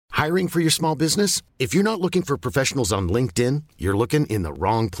Hiring for your small business? If you're not looking for professionals on LinkedIn, you're looking in the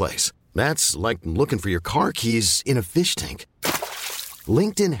wrong place. That's like looking for your car keys in a fish tank.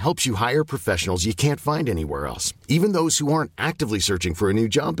 LinkedIn helps you hire professionals you can't find anywhere else, even those who aren't actively searching for a new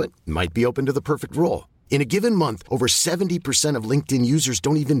job but might be open to the perfect role. In a given month, over 70% of LinkedIn users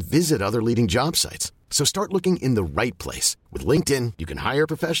don't even visit other leading job sites. So start looking in the right place. With LinkedIn, you can hire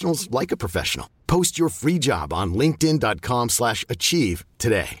professionals like a professional. Post your free job on linkedin.com/achieve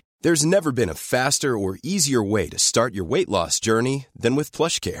today. There's never been a faster or easier way to start your weight loss journey than with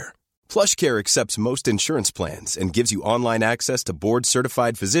PlushCare. PlushCare accepts most insurance plans and gives you online access to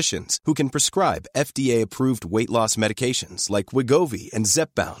board-certified physicians who can prescribe FDA-approved weight loss medications like Wegovy and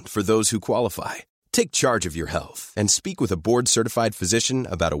Zepbound for those who qualify. Take charge of your health and speak with a board-certified physician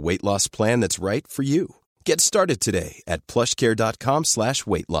about a weight loss plan that's right for you. Get started today at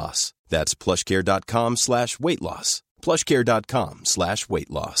plushcare.com/weight-loss. That's plushcare.com/weight-loss.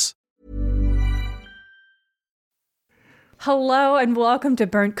 plushcare.com/weight-loss. Hello and welcome to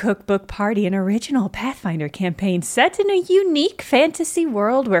Burnt Cookbook Party, an original Pathfinder campaign set in a unique fantasy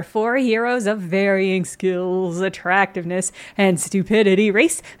world where 4 heroes of varying skills, attractiveness, and stupidity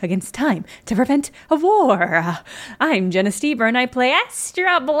race against time to prevent a war. I'm Jenna Steber and I play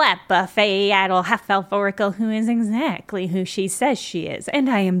Astra Bleppa, Fey Adel Half-Elf Oracle, who is exactly who she says she is,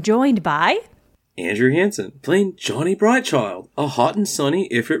 and I am joined by... Andrew Hansen, playing Johnny Brightchild, a hot and sunny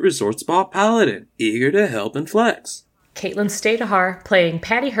Ifrit Resort Spa paladin, eager to help and flex. Caitlin Stadahar, playing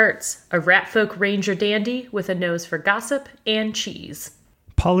Patty Hertz, a ratfolk ranger dandy with a nose for gossip and cheese.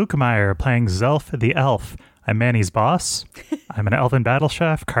 Paul Ukemeyer, playing Zelf the Elf. I'm Manny's boss. I'm an elven battle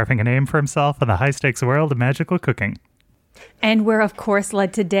chef, carving a name for himself in the high-stakes world of magical cooking. And we're, of course,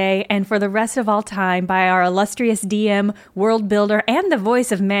 led today and for the rest of all time by our illustrious DM, world builder, and the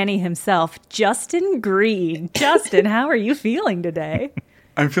voice of Manny himself, Justin Green. Justin, how are you feeling today?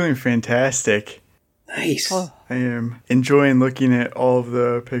 I'm feeling fantastic. Nice. I am enjoying looking at all of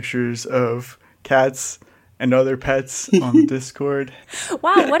the pictures of cats and other pets on the Discord.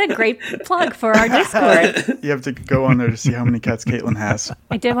 Wow, what a great plug for our Discord. You have to go on there to see how many cats Caitlin has.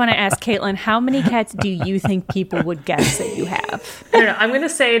 I did want to ask Caitlin, how many cats do you think people would guess that you have? I don't know. I'm going to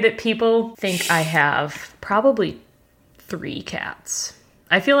say that people think I have probably 3 cats.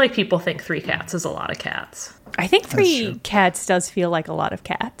 I feel like people think 3 cats is a lot of cats. I think 3 cats does feel like a lot of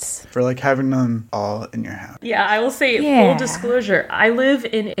cats. For like having them all in your house. Yeah, I will say, full disclosure, I live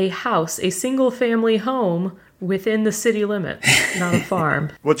in a house, a single family home within the city limits, not a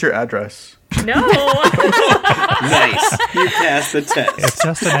farm. What's your address? No! Nice. You passed the test. If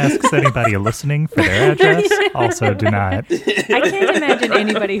Justin asks anybody listening for their address, also do not. I can't imagine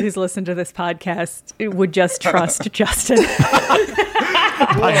anybody who's listened to this podcast would just trust Justin.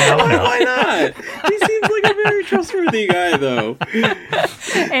 Why not? He seems like a very trustworthy guy, though.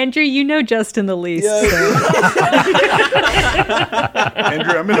 Andrew, you know Justin the least. Yeah. So.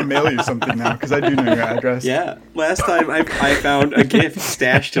 Andrew, I'm going to mail you something now because I do know your address. Yeah. Last time I found a gift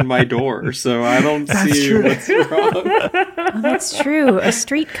stashed in my door, so I don't see what's wrong. Well, that's true. A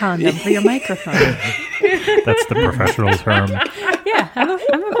street condom for your microphone. That's the professional term. Yeah, I'm a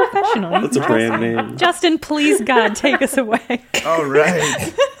professional. That's a brand name. Justin, please, God, take us away. All right.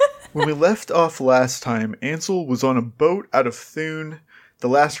 When we left off last time, Ansel was on a boat out of Thune. The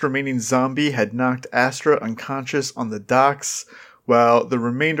last remaining zombie had knocked Astra unconscious on the docks, while the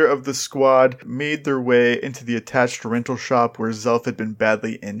remainder of the squad made their way into the attached rental shop where Zelf had been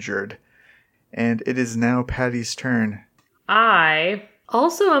badly injured. And it is now Patty's turn. I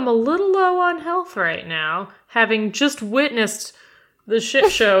also am a little low on health right now, having just witnessed the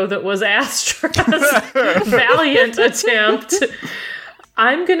shit show that was Astra's valiant attempt.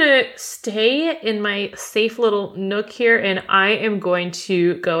 I'm going to stay in my safe little nook here, and I am going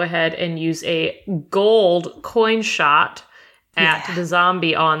to go ahead and use a gold coin shot at the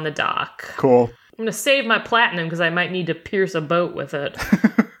zombie on the dock. Cool. I'm going to save my platinum because I might need to pierce a boat with it.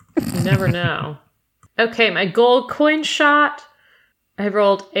 You never know. Okay, my gold coin shot. I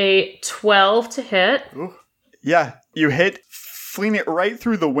rolled a 12 to hit. Ooh. Yeah, you hit, fling it right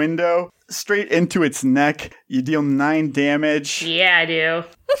through the window, straight into its neck. You deal 9 damage. Yeah, I do.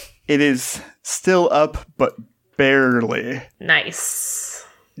 It is still up, but barely. Nice.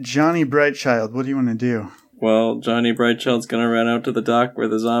 Johnny Brightchild, what do you want to do? Well, Johnny Brightchild's gonna run out to the dock where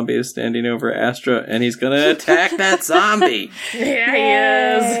the zombie is standing over Astra, and he's gonna attack that zombie.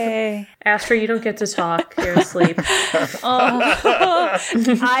 Yeah, he is. Astra, you don't get to talk. You're asleep.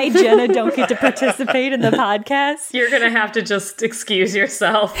 I, Jenna, don't get to participate in the podcast. You're going to have to just excuse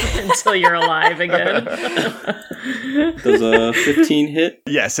yourself until you're alive again. Does a 15 hit?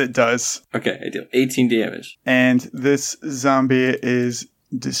 Yes, it does. Okay, I deal 18 damage. And this zombie is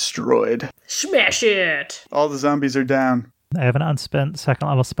destroyed. Smash it! All the zombies are down. I have an unspent second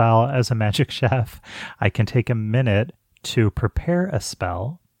level spell as a magic chef. I can take a minute to prepare a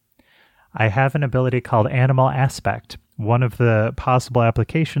spell. I have an ability called Animal Aspect. One of the possible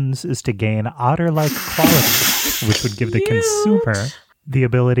applications is to gain otter-like qualities, which would give the consumer the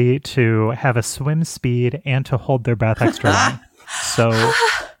ability to have a swim speed and to hold their breath extra long. So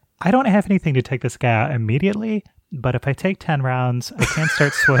I don't have anything to take this guy out immediately, but if I take 10 rounds, I can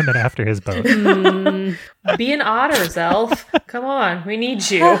start swimming after his boat. Be an otter, Zelf. Come on, we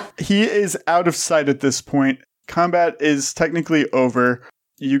need you. He is out of sight at this point. Combat is technically over.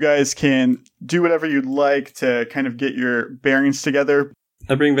 You guys can do whatever you'd like to kind of get your bearings together.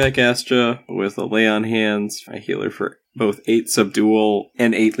 I bring back Astra with a lay on hands. I heal her for both 8 subdual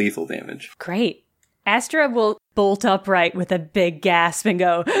and 8 lethal damage. Great. Astra will bolt upright with a big gasp and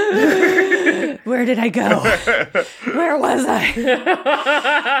go, where did I go? Where was I?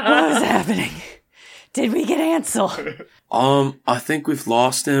 What was happening? Did we get Ansel? I think we've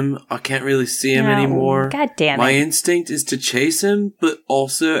lost him. I can't really see him anymore. God damn it. My instinct is to chase him, but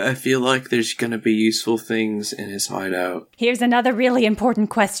also I feel like there's gonna be useful things in his hideout. Here's another really important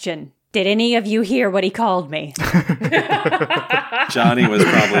question. Did any of you hear what he called me? Johnny was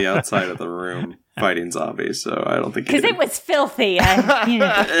probably outside of the room fighting zombies, so I don't think he Because did. it was filthy.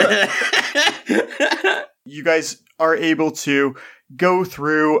 You guys are able to go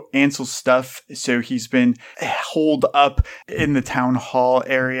through Ansel's stuff. So he's been holed up in the town hall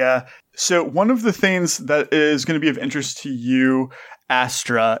area. So one of the things that is going to be of interest to you,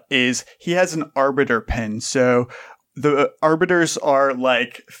 Astra, is he has an arbiter pen. So the arbiters are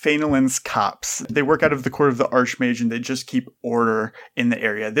like Phenalin's cops. They work out of the court of the Archmage and they just keep order in the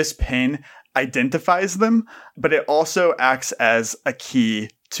area. This pen identifies them, but it also acts as a key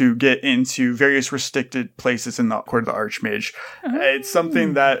to get into various restricted places in the court of the Archmage. It's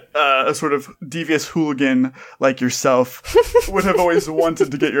something that a sort of devious hooligan like yourself would have always wanted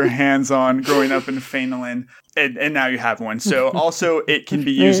to get your hands on growing up in Phenalin, and now you have one. So also it can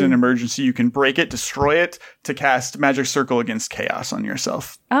be used in an emergency. You can break it, destroy it, to cast Magic Circle against Chaos on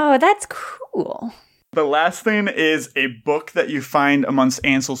yourself. Oh, that's cool. The last thing is a book that you find amongst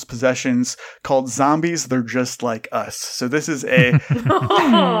Ansel's possessions called Zombies, They're Just Like Us. So this is a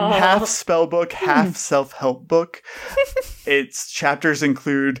half spell book, half self-help book. Its chapters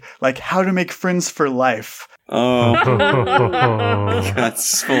include like how to make friends for life. Oh,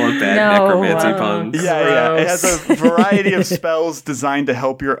 that's full of bad necromancy puns. Yeah. It has a variety of spells designed to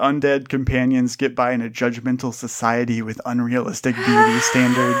help your undead companions get by in a judgmental society with unrealistic beauty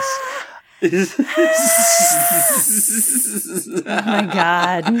standards. Oh my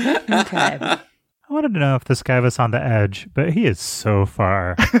god. Okay. I wanted to know if this guy was on the edge, but he is so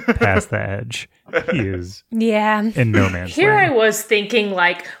far past the edge. He is in no man's Here land. I was thinking,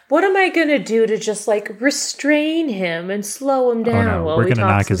 like, what am I going to do to just, like, restrain him and slow him down no, while we're we gonna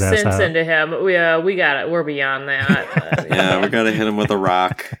talk knock some his ass sense out. into him? We got it. We're beyond that. Yeah, we gotta hit him with a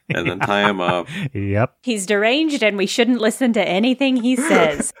rock and then tie him up. Yep. He's deranged and we shouldn't listen to anything he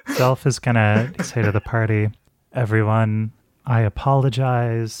says. Zelf is gonna say to the party, everyone, I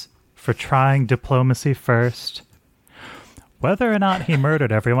apologize for trying diplomacy first. Whether or not he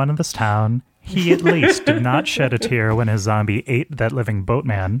murdered everyone in this town, he at least did not shed a tear when his zombie ate that living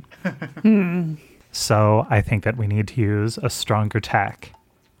boatman. So I think that we need to use a stronger tack.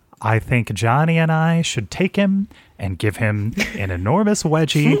 I think Johnny and I should take him and give him an enormous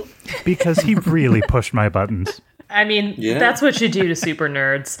wedgie because he really pushed my buttons. I mean, that's what you do to super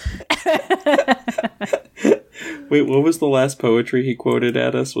nerds. Wait, what was the last poetry he quoted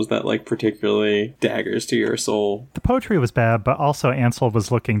at us? Was that like particularly daggers to your soul? The poetry was bad, but also Ansel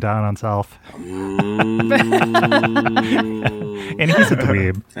was looking down on Zelf. And he's a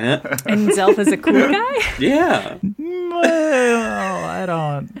dweeb. And Zelf is a cool guy? Yeah. Well, I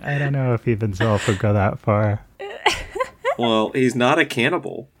don't know if even Zelf would go that far. Well, he's not a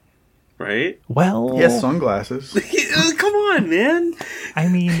cannibal, right? Well, He has sunglasses. Come on, man. I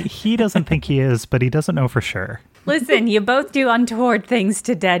mean, he doesn't think he is, but he doesn't know for sure. Listen, you both do untoward things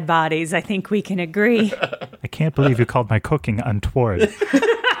to dead bodies. I think we can agree. I can't believe you called my cooking untoward.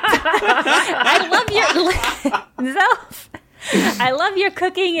 I love your Zelf. I love your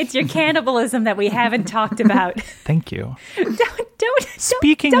cooking. It's your cannibalism that we haven't talked about. Than't you. Don't.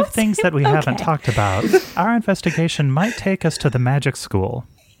 Speaking of things that we haven't Okay. talked about, our investigation might take us to the magic school.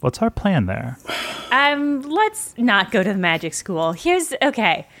 What's our plan there? Let's not go to the magic school.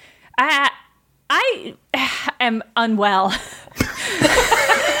 Okay. I am unwell.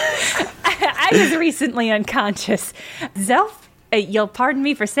 I was recently unconscious. Zelf You'll pardon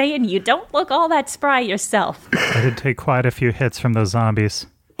me for saying you don't look all that spry yourself. I did take quite a few hits from those zombies.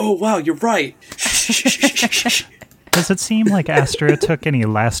 Oh, wow, you're right. Does it seem like Astra took any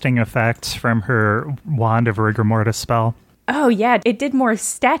lasting effects from her Wand of Rigor Mortis spell? Oh, yeah. It did more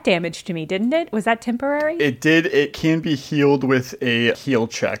stat damage to me, didn't it? Was that temporary? It did. It can be healed with a heal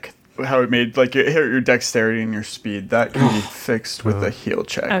check. How it made, like, it hit your dexterity and your speed. That can be fixed with a heal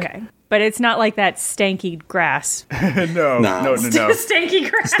check. Okay. But it's not like that stanky grass. No. Stanky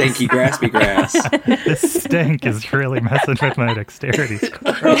grass. Stanky graspy grass. This stank is really messing with my dexterity score.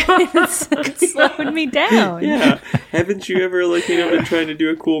 It's slowing me down. Yeah. Haven't you ever, been trying to do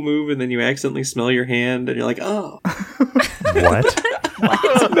a cool move and then you accidentally smell your hand and you're like, oh. What?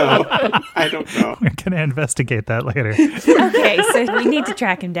 No, I don't know. We're going to investigate that later. Okay, so we need to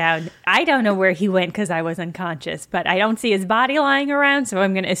track him down. I don't know where he went because I was unconscious, but I don't see his body lying around, so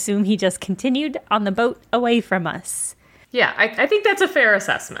I'm going to assume he just continued on the boat away from us. Yeah, I think that's a fair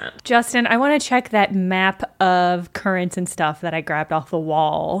assessment. Justin, I want to check that map of currents and stuff that I grabbed off the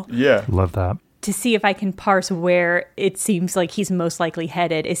wall. Yeah. Love that. To see if I can parse where it seems like he's most likely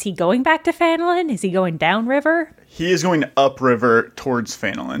headed. Is he going back to Fanolin? Is he going downriver? He is going upriver towards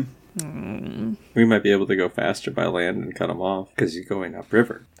Fanolin. We might be able to go faster by land and cut him off because he's going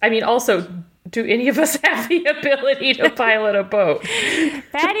upriver. I mean, also, do any of us have the ability to pilot a boat?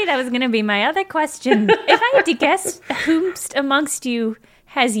 Patty, that was going to be my other question. If I had to guess, whomst amongst you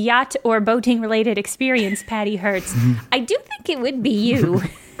has yacht or boating related experience, Patty Hertz, I do think it would be you.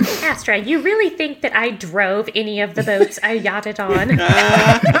 Astra, you really think that I drove any of the boats I yachted on?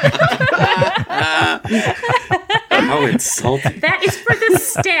 How insulting. That is for the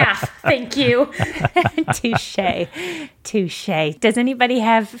staff, thank you. Touche. Does anybody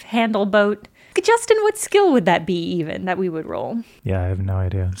have handle boat? Justin, what skill would that be even that we would roll? Yeah, I have no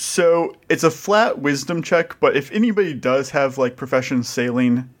idea. So it's a flat wisdom check, but if anybody does have proficient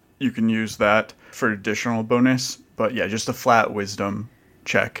sailing, you can use that for additional bonus. But yeah, just a flat wisdom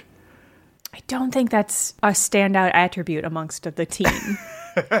check. I don't think that's a standout attribute amongst the team.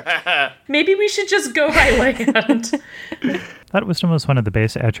 Maybe we should just go by land. That wisdom was one of the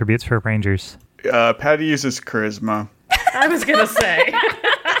base attributes for rangers. Patty uses charisma. I was going to say.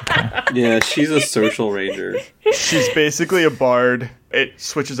 Yeah, she's a social ranger. She's basically a bard. It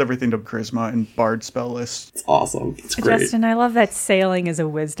switches everything to charisma and bard spell list. It's awesome. It's great. Justin, I love that sailing is a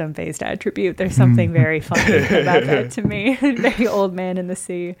wisdom-based attribute. There's something very funny about that to me. Very old man in the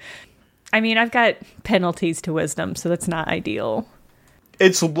sea. I mean, I've got penalties to wisdom, so that's not ideal.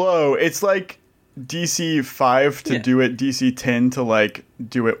 It's low. It's like DC 5 to do it, DC 10 to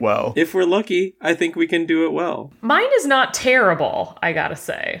do it well. If we're lucky, I think we can do it well. Mine is not terrible, I gotta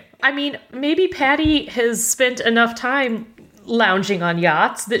say. I mean, maybe Patty has spent enough time lounging on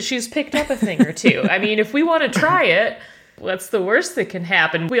yachts that she's picked up a thing or two. I mean, if we want to try it, what's the worst that can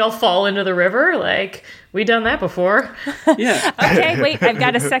happen? We all fall into the river? We done that before. Yeah. Okay, wait, I've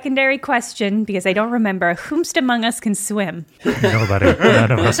got a secondary question because I don't remember. Whomst among us can swim? Nobody.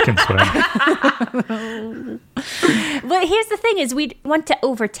 None of us can swim. Well, here's the thing is we want to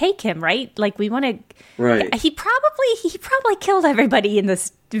overtake him, right? We want to... Right. He probably killed everybody in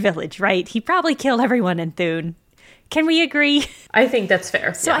this village, right? He probably killed everyone in Thune. Can we agree? I think that's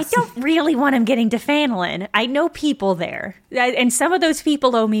fair. So yes. I don't really want him getting to Fanolin. I know people there. And some of those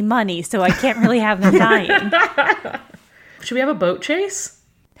people owe me money, so I can't really have them dying. Should we have a boat chase?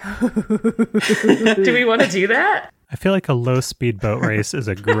 Do we want to do that? I feel like a low-speed boat race is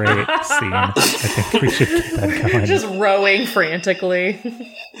a great scene. I think we should keep that going. Just rowing frantically.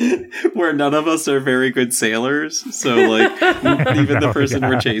 Where none of us are very good sailors, so even the person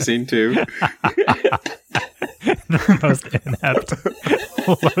we're chasing too. The most inept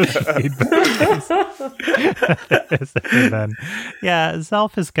low-speed boat race. And then, yeah,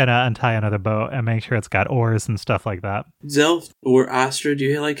 Zelf is gonna untie another boat and make sure it's got oars and stuff like that. Zelf or Astra, do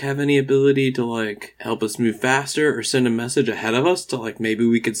you have any ability to help us move faster or send a message ahead of us to maybe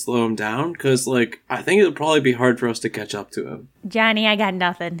we could slow him down? Because I think it'll probably be hard for us to catch up to him. Johnny, I got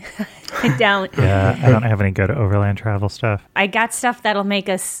nothing. I don't. Yeah, I don't have any good overland travel stuff. I got stuff that'll make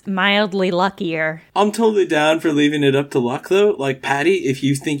us mildly luckier. I'm totally down for leaving it up to luck, though. Patty, if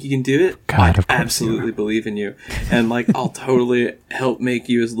you think you can do it, God, I absolutely believe in you. And, I'll totally help make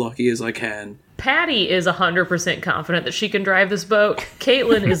you as lucky as I can. Patty is 100% confident that she can drive this boat.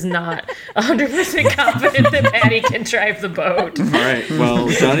 Caitlin is not 100% confident that Patty can drive the boat. All right. Well,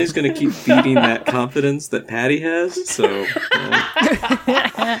 Johnny's going to keep feeding that confidence that Patty has. So,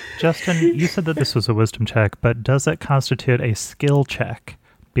 Justin, you said that this was a wisdom check, but does it constitute a skill check?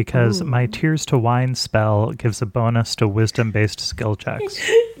 because my Tears to Wine spell gives a bonus to wisdom-based skill checks.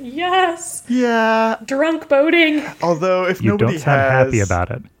 Yes. Yeah. Drunk boating. Although if You nobody don't sound has, happy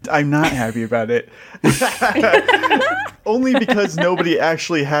about it. I'm not happy about it. Only because nobody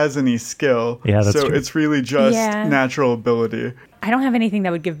actually has any skill. Yeah, that's so true. it's really just Yeah. natural ability. I don't have anything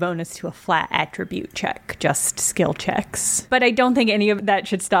that would give bonus to a flat attribute check, just skill checks. But I don't think any of that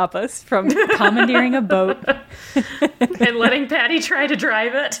should stop us from commandeering a boat. And letting Patty try to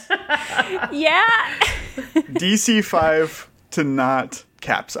drive it. Yeah. DC 5 to not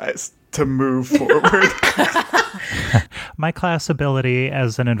capsize, to move forward. My class ability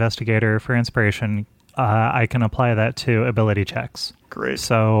as an investigator for inspiration, I can apply that to ability checks. Great.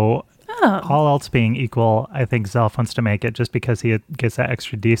 So all else being equal, I think Zelf wants to make it just because he gets that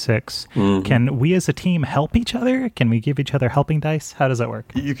extra D6. Can we as a team help each other? Can we give each other helping dice? How does that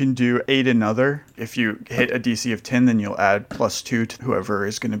work? You can do aid another. If you hit a DC of 10, then you'll add +2 to whoever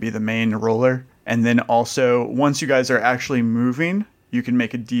is going to be the main roller. And then also, once you guys are actually moving, you can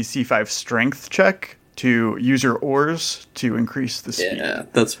make a DC 5 strength check to use your oars to increase the speed. Yeah,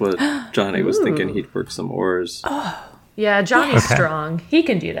 that's what Johnny was thinking. He'd work some oars. Yeah, Johnny's strong. He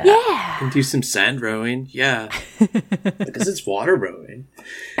can do that. And do some sand rowing. Yeah. Because it's water rowing.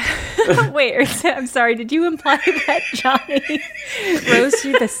 Wait, I'm sorry. Did you imply that Johnny rose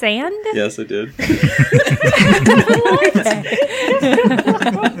through the sand? Yes, I did.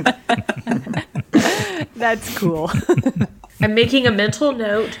 That's cool. I'm making a mental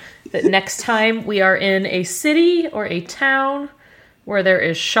note that next time we are in a city or a town where there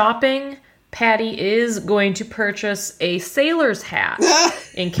is shopping, Patty is going to purchase a sailor's hat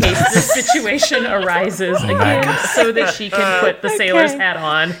in case this situation arises again so that she can put the sailor's hat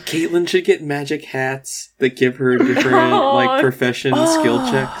on. Caitlin should get magic hats that give her different like profession skill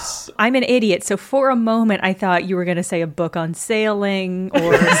checks. I'm an idiot, so for a moment I thought you were going to say a book on sailing or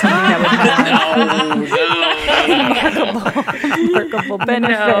something that would have remarkable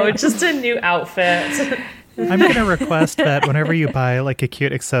benefit. No, just a new outfit. I'm going to request that whenever you buy like a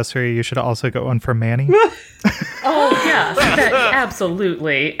cute accessory, you should also get one for Manny. Oh, yeah.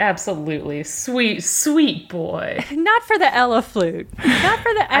 Absolutely. Absolutely. Sweet boy. Not for the Ella flute. Not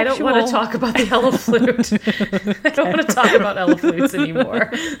for the actual... I don't want to talk about the Ella flute. I don't want to talk about Ella flutes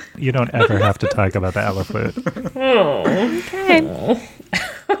anymore. You don't ever have to talk about the Ella flute. Okay.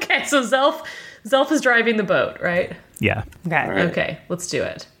 Okay, so Zelf is driving the boat, right? Yeah. Okay. Right. Okay, let's do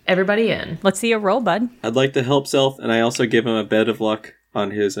it. Everybody in. Let's see a roll, bud. I'd like to help Self, and I also give him a bed of luck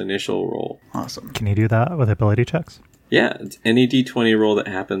on his initial roll. Awesome. Can you do that with ability checks? Yeah, it's any d20 roll that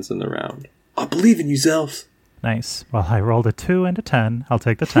happens in the round. I believe in you, Zelf. Nice. Well, I rolled a 2 and a 10. I'll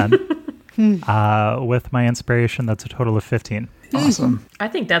take the 10. With my inspiration, that's a total of 15. Awesome. I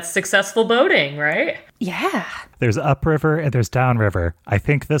think that's successful boating, right? Yeah. There's upriver and there's downriver. I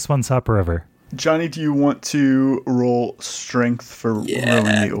think this one's upriver. Johnny, do you want to roll strength for rowing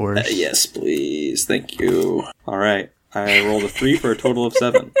the oars? Yes, please. Thank you. All right. I rolled a 3 for a total of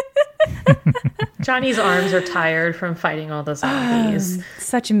 7. Johnny's arms are tired from fighting all the zombies.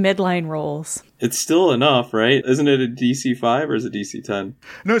 Such midline rolls. It's still enough, right? Isn't it a DC 5 or is it DC 10?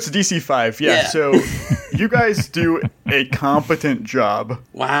 No, it's a DC 5. Yeah, so you guys do a competent job.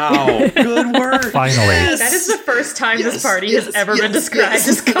 Wow. Good work. Finally. That is the first time this party has ever been described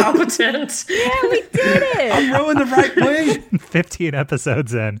as competent. Yeah, we did it. I'm rowing the right way. 15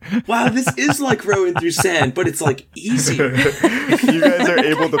 episodes in. Wow, this is like rowing through sand, but it's like easy. You guys are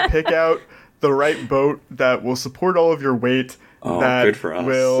able to pick out the right boat that will support all of your weight. That good for us.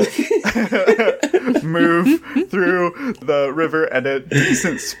 will move through the river at a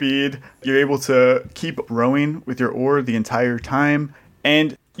decent speed. You're able to keep rowing with your oar the entire time,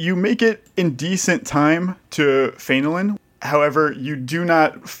 and you make it in decent time to Phenolin. However, you do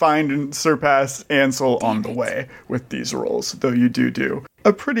not find and surpass Ansel on the way with these rolls, though you do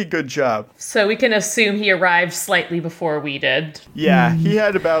a pretty good job. So we can assume he arrived slightly before we did. Yeah, he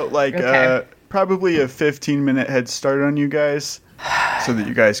had about like Okay. probably a 15-minute head start on you guys, so that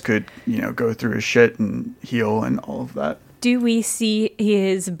you guys could, go through his shit and heal and all of that. Do we see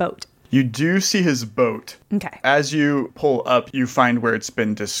his boat? You do see his boat. Okay. As you pull up, you find where it's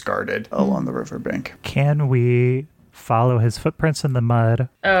been discarded along the riverbank. Can we follow his footprints in the mud?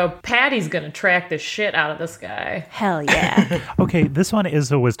 Oh, Patty's gonna track the shit out of this guy. Hell yeah. Okay, this one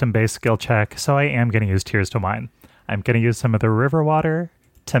is a wisdom-based skill check, so I am going to use Tears to Wine. I'm going to use some of the river water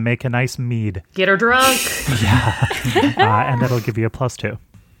to make a nice mead. Get her drunk. And that'll give you a +2.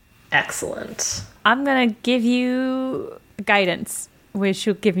 Excellent. I'm going to give you guidance. which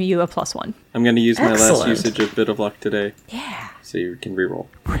will give you a +1. I'm going to use my last Excellent. usage of Bit of Luck today. Yeah. So you can reroll.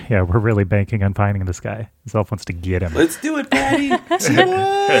 Yeah, we're really banking on finding this guy. Zelf wants to get him. Let's do it, Patty! Goodness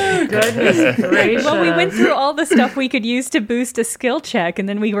gracious. Well, we went through all the stuff we could use to boost a skill check, and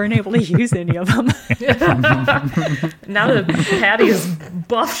then we weren't able to use any of them. Now that Patty is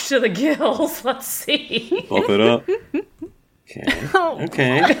buffed to the gills, let's see. Buff it up.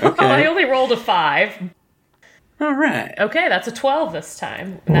 Okay. I only rolled a 5. All right. Okay, that's a 12 this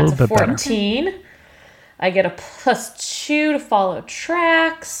time. And A that's little a bit better. 14. I get a +2 to follow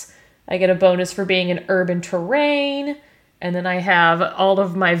tracks. I get a bonus for being in urban terrain. And then I have all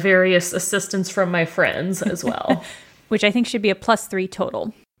of my various assistance from my friends as well. Which I think should be a +3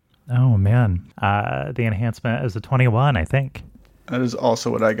 total. Oh, man. The enhancement is a 21, I think. That is also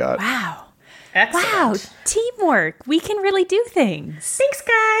what I got. Wow. Excellent. Wow. Teamwork. We can really do things. Thanks,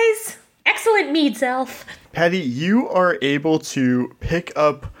 guys. Excellent mead, Elf. Patty, you are able to pick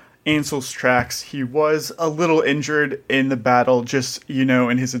up Ansel's tracks. He was a little injured in the battle, just,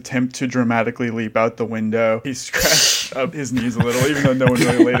 in his attempt to dramatically leap out the window. He scratched up his knees a little, even though no one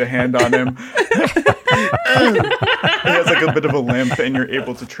really laid a hand on him. He has like a bit of a limp, and you're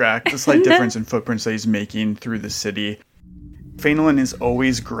able to track the slight difference in footprints that he's making through the city. Phenolin is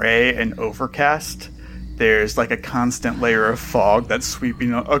always gray and overcast. There's like a constant layer of fog that's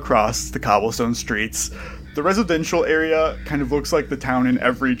sweeping across the cobblestone streets. The residential area kind of looks like the town in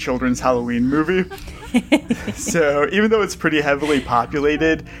every children's Halloween movie. So even though it's pretty heavily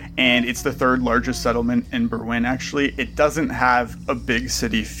populated, and it's the third largest settlement in Berwyn, actually, it doesn't have a big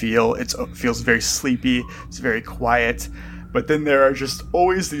city feel. It feels very sleepy. It's very quiet. But then there are just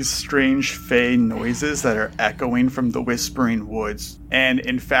always these strange fey noises that are echoing from the Whispering Woods. And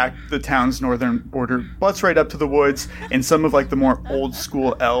in fact, the town's northern border butts right up to the woods, and some of like the more old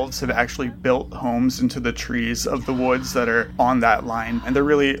school elves have actually built homes into the trees of the woods that are on that line. And they're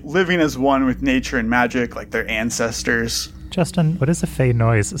really living as one with nature and magic, like their ancestors. Justin, what does a fey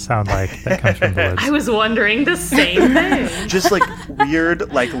noise sound like that comes from the woods? I was wondering the same thing. Just like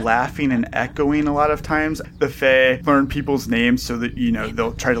weird, like laughing and echoing a lot of times. The Fae learn people's names so that,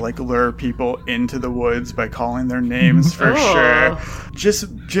 they'll try to like lure people into the woods by calling their names for sure. Just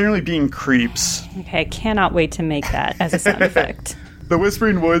generally being creeps. Okay, I cannot wait to make that as a sound effect. The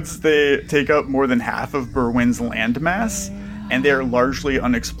Whispering Woods, they take up more than half of Berwyn's landmass. And they are largely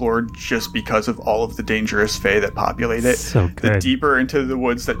unexplored just because of all of the dangerous fae that populate it. So good. The deeper into the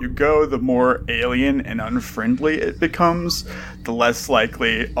woods that you go, the more alien and unfriendly it becomes, the less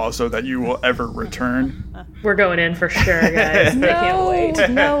likely also that you will ever return. We're going in for sure, guys. I can't wait.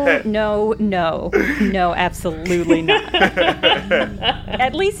 No, absolutely not.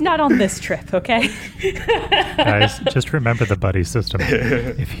 At least not on this trip, okay? Guys, just remember the buddy system.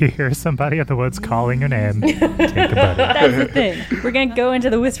 If you hear somebody in the woods calling your name, take a buddy. That's the thing. We're going to go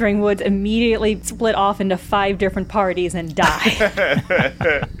into the Whispering Woods, immediately split off into 5 different parties, and die.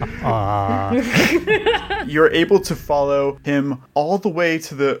 You're able to follow him all the way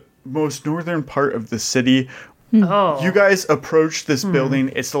to the most northern part of the city. Oh. You guys approach this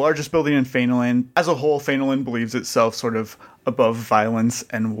building. It's the largest building in Phenolin. As a whole, Phenolin believes itself sort of above violence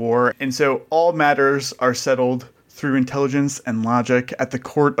and war. And so all matters are settled through intelligence and logic at the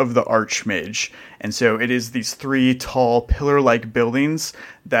court of the Archmage. And so it is these 3 tall pillar-like buildings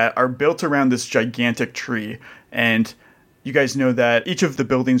that are built around this gigantic tree. And you guys know that each of the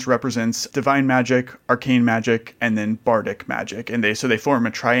buildings represents divine magic, arcane magic, and then bardic magic. And they form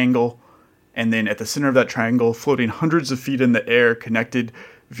a triangle. And then at the center of that triangle, floating hundreds of feet in the air, connected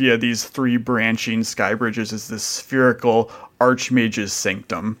via these 3 branching sky bridges, is this spherical Archmage's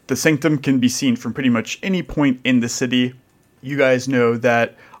Sanctum. The Sanctum can be seen from pretty much any point in the city. You guys know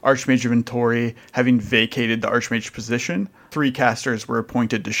that Archmage Inventory, having vacated the Archmage position, 3 casters were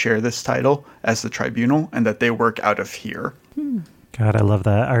appointed to share this title as the Tribunal, and that they work out of here. God, I love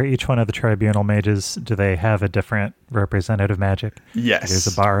that. Are each one of the tribunal mages, do they have a different representative magic? Yes. There's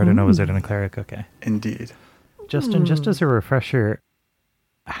a bard and a wizard and a cleric. Okay. Indeed. Justin, just as a refresher,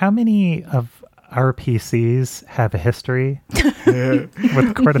 how many of our PCs have a history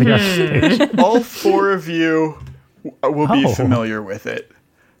with Court of the Archmage? All 4 of you will be Oh. familiar with it.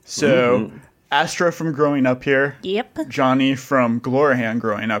 So, Astra from growing up here. Yep. Johnny from Glorahan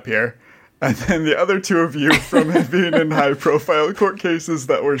growing up here. And then the other 2 of you from being in high-profile court cases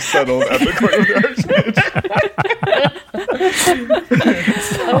that were settled at the Court of the Archmage.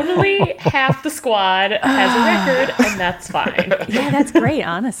 Only half the squad has a record, and that's fine. Yeah, that's great,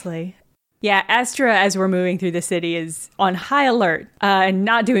 honestly. Yeah, Astra, as we're moving through the city, is on high alert and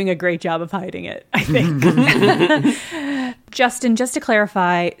not doing a great job of hiding it, I think. Justin, just to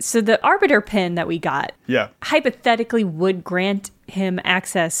clarify, so the arbiter pin that we got Yeah. hypothetically would grant him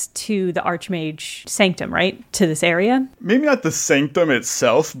access to the Archmage Sanctum, right? To this area? Maybe not the sanctum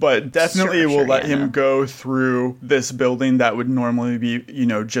itself, but definitely will let him go through this building that would normally be,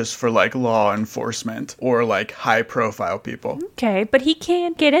 just for like law enforcement or like high profile people. Okay, but he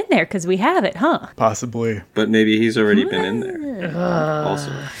can't get in there because we have it, huh? Possibly. But maybe he's already been in there.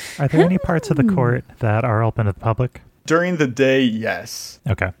 Also. Are there any parts of the court that are open to the public? During the day, yes.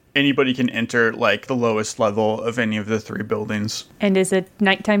 Okay. Anybody can enter like the lowest level of any of the 3 buildings. And is it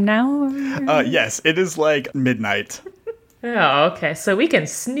nighttime now? Yes, it is like midnight. Oh, okay. So we can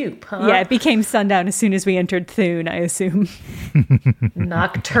snoop, huh? Yeah, it became sundown as soon as we entered Thune, I assume.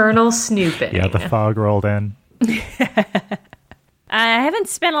 Nocturnal snooping. Yeah, the fog rolled in. I haven't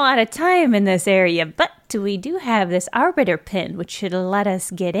spent a lot of time in this area, but we do have this arbiter pin, which should let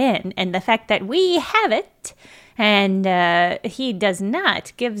us get in. And the fact that we have it and he does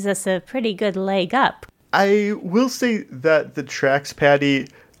not gives us a pretty good leg up. I will say that the tracks, Patty,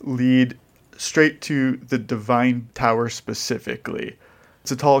 lead straight to the Divine Tower specifically.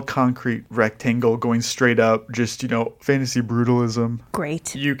 It's a tall concrete rectangle going straight up, just, fantasy brutalism.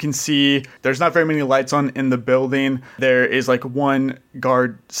 Great. You can see there's not very many lights on in the building. There is like one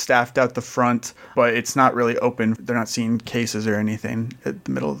guard staffed out the front, but it's not really open. They're not seeing cases or anything at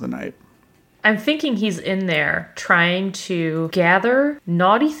the middle of the night. I'm thinking he's in there trying to gather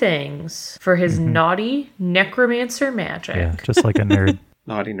naughty things for his naughty necromancer magic. Yeah, just like a nerd.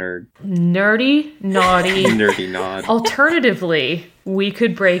 Naughty nerd. Nerdy, naughty. Nerdy nod. Alternatively, we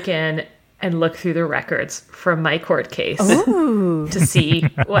could break in and look through the records from my court case to see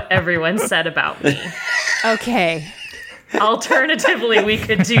what everyone said about me. Okay. Alternatively, we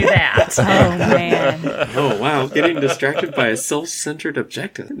could do that. Oh, man. Oh, wow. Getting distracted by a self-centered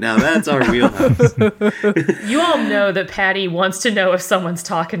objective. Now that's our wheelhouse. You all know that Patty wants to know if someone's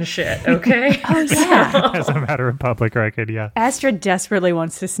talking shit, okay? Oh, yeah. As a matter of public record, yeah. Astra desperately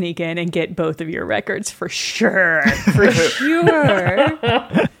wants to sneak in and get both of your records for sure. For sure.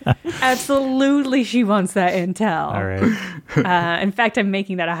 Absolutely, she wants that intel. All right. In fact, I'm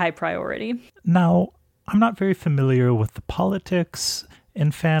making that a high priority. Now, I'm not very familiar with the politics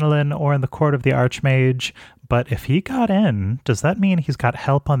in Phanelin or in the court of the Archmage, but if he got in, does that mean he's got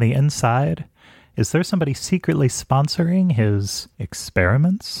help on the inside? Is there somebody secretly sponsoring his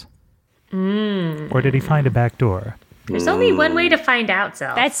experiments? Or did he find a back door? There's only one way to find out,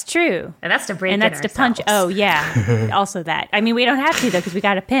 Zelf. That's true. And that's to break And in that's to punch. Oh, yeah. Also that. I mean, we don't have to, though, because we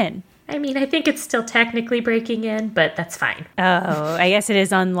got a pin. I mean, I think it's still technically breaking in, but that's fine. Oh, I guess it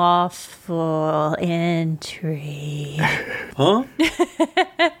is unlawful entry. Huh?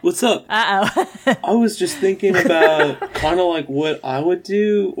 What's up? Uh-oh. I was just thinking about kind of like what I would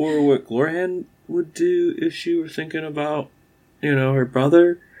do or what Glorhan would do if she were thinking about, her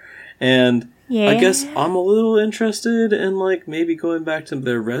brother. And Yeah. I guess I'm a little interested in like maybe going back to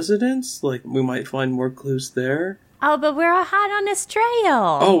their residence. Like we might find more clues there. Oh, but we're hot on this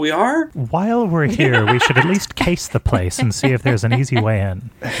trail. Oh, we are? While we're here, we should at least case the place and see if there's an easy way in.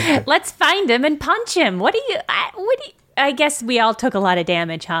 Let's find him and punch him. I guess we all took a lot of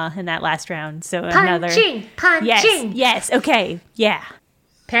damage, huh, in that last round. So Punching! Yes, okay, yeah.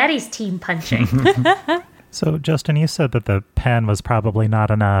 Patty's team punching. So, Justin, you said that the pen was probably not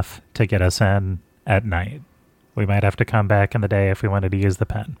enough to get us in at night. We might have to come back in the day if we wanted to use the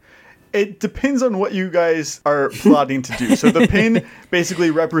pen. It depends on what you guys are plotting to do. So the pin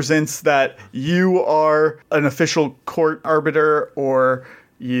basically represents that you are an official court arbiter or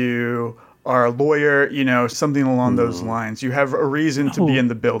you are a lawyer, something along those lines. You have a reason to be in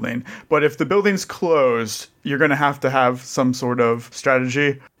the building. But if the building's closed, you're going to have some sort of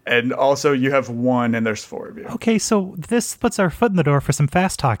strategy. And also, you have 1, and there's 4 of you. Okay, so this puts our foot in the door for some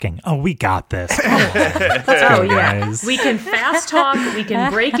fast talking. Oh, we got this. Oh, yeah. We can fast talk, we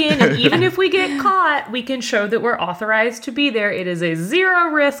can break in, and even if we get caught, we can show that we're authorized to be there. It is a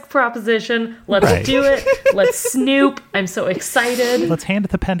 0-risk proposition. Let's do it. Let's snoop. I'm so excited. Let's hand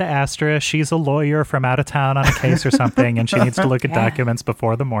the pen to Astra. She's a lawyer from out of town on a case or something, and she needs to look at documents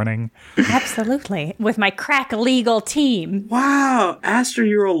before the morning. Absolutely. With my crack legal team. Wow, Astra,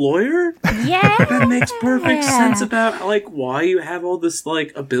 you're a lawyer? Yeah. That makes perfect sense about like why you have all this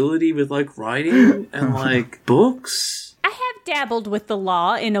like ability with like writing and like books. I have dabbled with the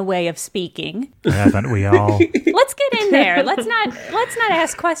law in a way of speaking. Haven't we all? Let's get in there. Let's not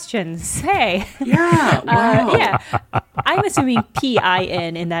ask questions. Hey. Yeah. Wow. Yeah. I'm assuming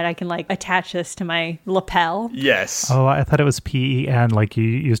PIN in that I can like attach this to my lapel. Yes. Oh, I thought it was PEN, like you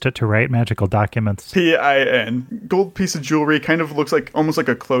used it to write magical documents. PIN. Gold piece of jewelry, kind of looks like almost like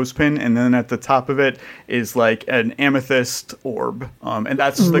a clothespin, and then at the top of it is like an amethyst orb. And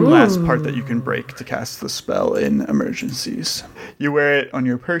that's the glass part that you can break to cast the spell in emergencies. You wear it on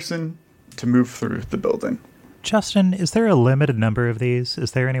your person to move through the building. Justin, is there a limited number of these?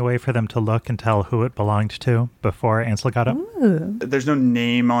 Is there any way for them to look and tell who it belonged to before Ansel got up? Ooh. There's no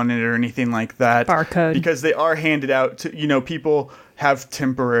name on it or anything like that. Barcode. Because they are handed out to, people have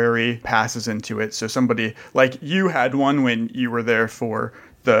temporary passes into it. So somebody, like you had one when you were there for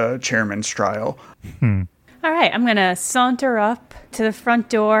the chairman's trial. All right, I'm going to saunter up to the front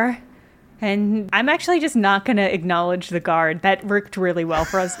door. And I'm actually just not going to acknowledge the guard. That worked really well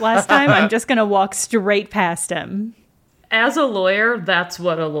for us last time. I'm just going to walk straight past him. As a lawyer, that's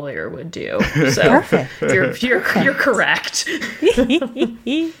what a lawyer would do. So Perfect. You're correct.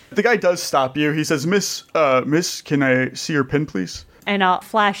 The guy does stop you. He says, Miss, can I see your pen, please? And I'll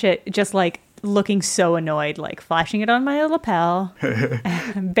flash it just like looking so annoyed, like flashing it on my lapel,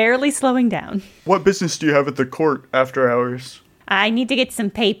 barely slowing down. What business do you have at the court after hours? I need to get some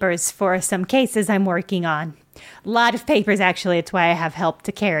papers for some cases I'm working on. A lot of papers, actually. It's why I have help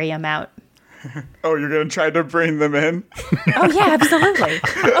to carry them out. Oh, you're going to try to bring them in? Oh, yeah, absolutely.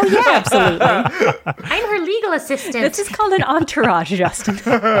 Oh, yeah, absolutely. I'm her legal assistant. This is called an entourage, Justin.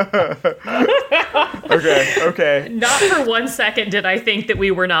 Okay. Not for 1 second did I think that we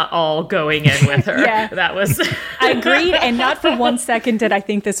were not all going in with her. Yeah. That was... I agreed, and not for 1 second did I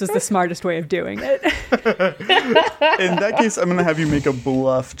think this was the smartest way of doing it. In that case, I'm going to have you make a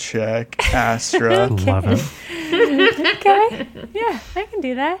bluff check, Astra. Love it. Okay. Yeah, I can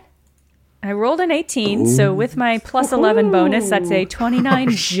do that. I rolled an 18, so with my plus 11 bonus, that's a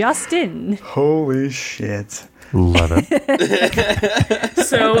 29 Justin. Holy shit. Love it.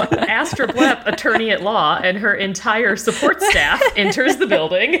 So Astra Blepp, attorney at law, and her entire support staff enters the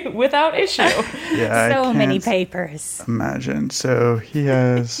building without issue. Yeah, So many papers. Imagine. So he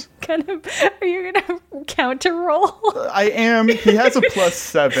has... Are you going to counter roll? I am. He has a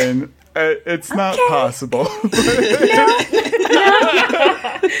 +7. It's not possible.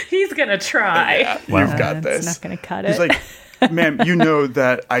 He's gonna try. You've got this. It's not going to cut He's it. like, ma'am, you know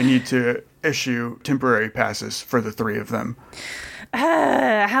that I need to issue temporary passes for the three of them.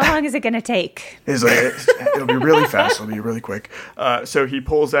 How long is it going to take? He's like, it'll be really fast. It'll be really quick. So he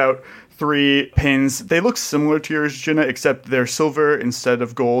pulls out 3 pins. They look similar to yours, Jenna, except they're silver instead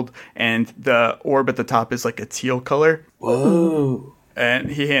of gold, and the orb at the top is like a teal color. Whoa.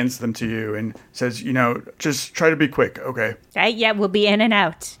 And he hands them to you and says, just try to be quick, okay? Yeah, we'll be in and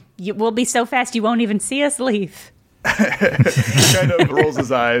out. We'll be so fast you won't even see us leave. He kind of rolls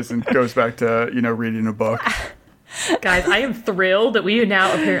his eyes and goes back to, reading a book. Guys, I am thrilled that we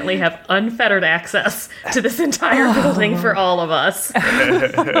now apparently have unfettered access to this entire building for all of us.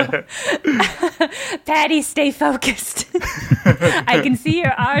 Patty, stay focused. I can see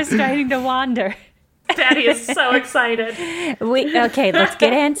your R's starting to wander. Patty is so excited. Okay, let's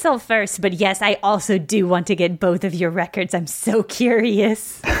get Ansel first. But yes, I also do want to get both of your records. I'm so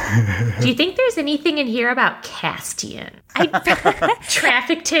curious. Do you think there's anything in here about Castian?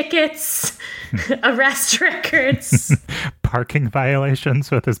 Traffic tickets, arrest records. Parking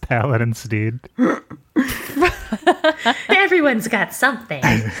violations with his paladin steed. Everyone's got something.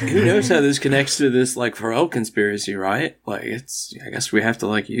 Who knows how this connects to this, Pharrell conspiracy, right? I guess we have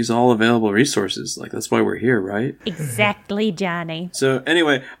to, use all available resources. That's why we're here, right? Exactly, Johnny. So,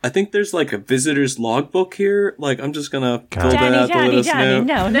 anyway, I think there's, a visitor's logbook here. I'm just gonna fill that out to let us know.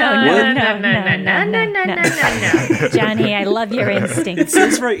 No. Johnny, I love your It instincts.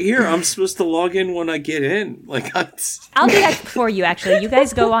 says right here, I'm supposed to log in when I get in. I'll do that for you, actually. You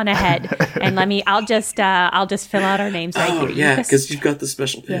guys go on ahead, and I'll just fill out our names right here. Yeah, because you've got the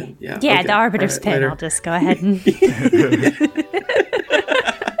special pin. Yeah, okay. The Arbiter's All right, pin. later. I'll just go ahead and...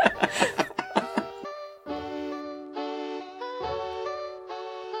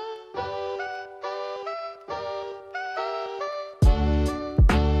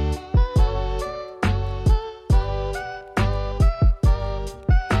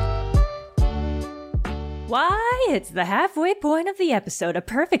 Why, it's the halfway point of the episode, a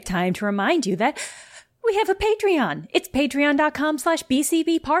perfect time to remind you that we have a Patreon. It's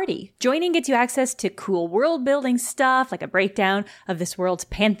patreon.com/BCBparty. Joining gets you access to cool world building stuff, like a breakdown of this world's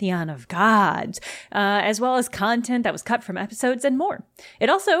pantheon of gods, as well as content that was cut from episodes and more. It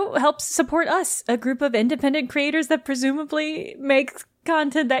also helps support us, a group of independent creators that presumably make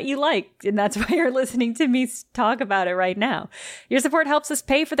content that you like, and that's why you're listening to me talk about it right now. Your support helps us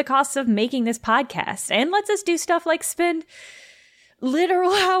pay for the costs of making this podcast and lets us do stuff like spend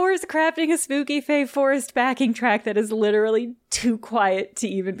literal hours crafting a spooky Fae Forest backing track that is literally too quiet to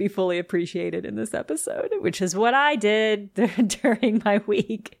even be fully appreciated in this episode, which is what I did during my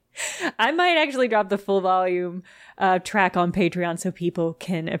week. I might actually drop the full volume track on Patreon so people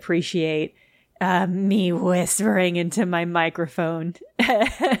can appreciate me whispering into my microphone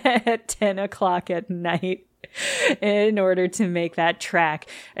at 10 o'clock at night in order to make that track.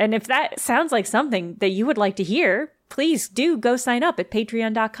 And if that sounds like something that you would like to hear, please do go sign up at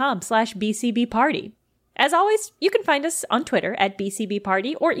patreon.com/bcbparty. As always, you can find us on Twitter at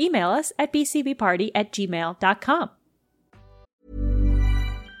bcbparty or email us at bcbparty@gmail.com.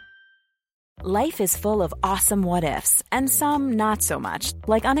 Life is full of awesome what-ifs, and some not so much,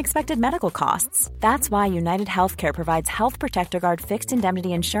 like unexpected medical costs. That's why United Healthcare provides Health Protector Guard fixed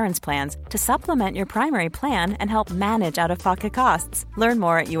indemnity insurance plans to supplement your primary plan and help manage out-of-pocket costs. Learn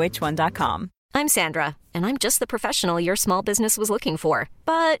more at uh1.com. I'm Sandra, and I'm just the professional your small business was looking for.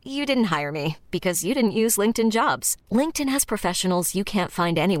 But you didn't hire me because you didn't use LinkedIn Jobs. LinkedIn has professionals you can't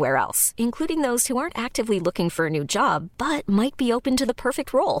find anywhere else, including those who aren't actively looking for a new job, but might be open to the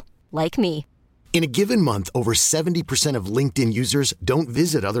perfect role, like me. In a given month, over 70% of LinkedIn users don't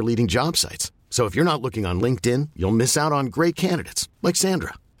visit other leading job sites. So if you're not looking on LinkedIn, you'll miss out on great candidates like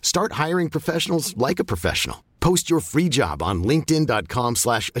Sandra. Start hiring professionals like a professional. Post your free job on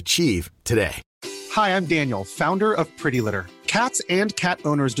linkedin.com/achieve today. Hi, I'm Daniel, founder of Pretty Litter. Cats and cat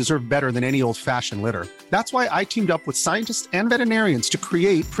owners deserve better than any old-fashioned litter. That's why I teamed up with scientists and veterinarians to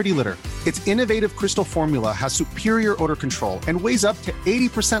create Pretty Litter. Its innovative crystal formula has superior odor control and weighs up to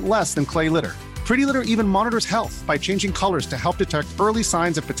 80% less than clay litter. Pretty Litter even monitors health by changing colors to help detect early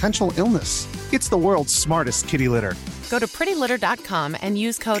signs of potential illness. It's the world's smartest kitty litter. Go to prettylitter.com and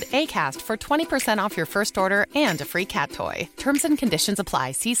use code ACAST for 20% off your first order and a free cat toy. Terms and conditions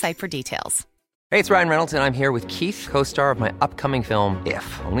apply. See site for details. Hey, it's Ryan Reynolds, and I'm here with Keith, co-star of my upcoming film,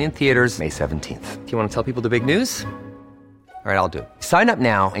 If, only in theaters May 17th. Do you want to tell people the big news? All right, I'll do it. Sign up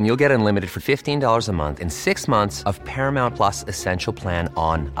now and you'll get unlimited for $15 a month and 6 months of Paramount Plus Essential Plan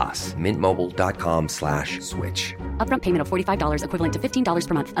on us. MintMobile.com/switch. Upfront payment of $45 equivalent to $15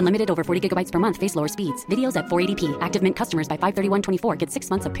 per month. Unlimited over 40 gigabytes per month. Face lower speeds. Videos at 480p. Active Mint customers by 531.24 get 6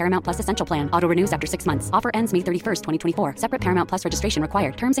 months of Paramount Plus Essential Plan. Auto renews after 6 months. Offer ends May 31st, 2024. Separate Paramount Plus registration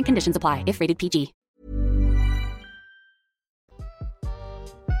required. Terms and conditions apply if rated PG.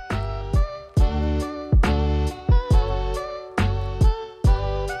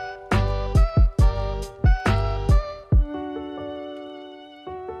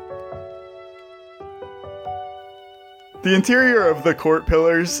 The interior of the court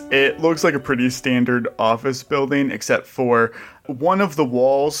pillars, it looks like a pretty standard office building, except for one of the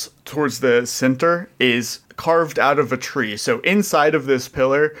walls towards the center is carved out of a tree. So inside of this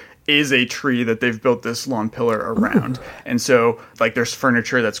pillar is a tree that they've built this long pillar around. Ooh. And so like there's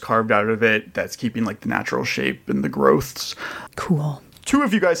furniture that's carved out of it that's keeping like the natural shape and the growths. Cool. Two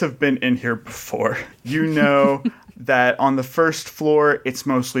of you guys have been in here before. You know that on the first floor, it's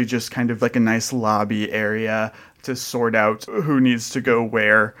mostly just kind of like a nice lobby area to sort out who needs to go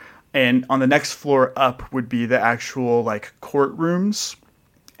where. And on the next floor up would be the actual like courtrooms.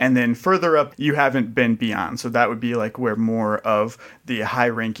 And then further up, you haven't been beyond. So that would be like where more of the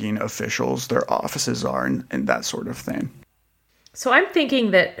high-ranking officials, their offices are and that sort of thing. So I'm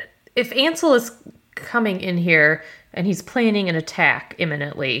thinking that if Ansel is coming in here and he's planning an attack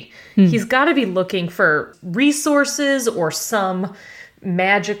imminently, he's got to be looking for resources or some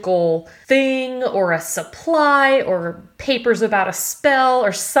magical thing or a supply or papers about a spell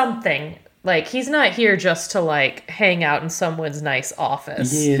or something. Like, he's not here just to, like, hang out in someone's nice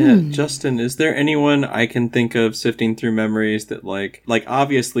office. Yeah, Justin, is there anyone I can think of sifting through memories that, like,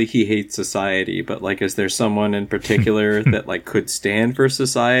 obviously he hates society, but, like, is there someone in particular that, like, could stand for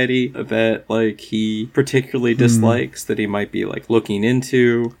society that, like, he particularly dislikes that he might be, like, looking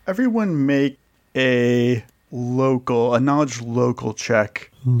into? Everyone make a knowledge local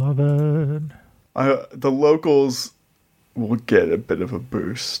check. Love it. The locals will get a bit of a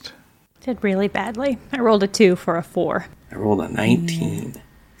boost. Did really badly. I rolled a 2 for a 4. I rolled a 19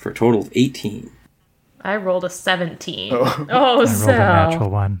 for a total of 18. I rolled a 17. I rolled a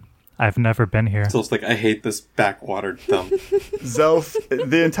natural 1. I've never been here. So it's like, I hate this backwatered thumb. Zelf,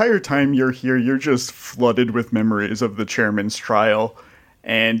 the entire time you're here, you're just flooded with memories of the chairman's trial.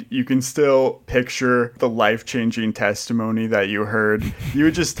 And you can still picture the life-changing testimony that you heard. You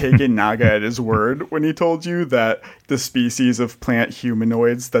had just taken Naga at his word when he told you that the species of plant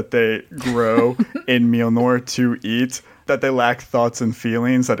humanoids that they grow in Mjolnir to eat, that they lack thoughts and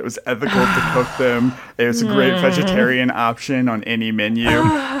feelings, that it was ethical to cook them. It was a great vegetarian option on any menu.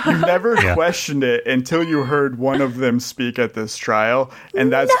 You never questioned it until you heard one of them speak at this trial,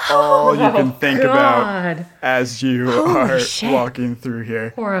 and that's all you can think about as you are walking through here.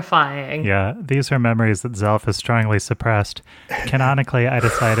 Horrifying. Yeah, these are memories that Zelf has strongly suppressed. Canonically, I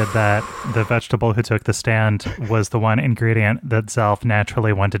decided that the vegetable who took the stand was the one ingredient that Zelf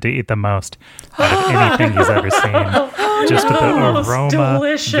naturally wanted to eat the most out of anything he's ever seen. Just the aroma,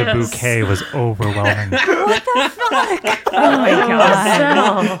 the bouquet was overwhelming. What the fuck? Oh my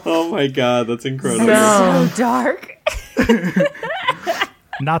god. Oh my god, that's incredible. So dark.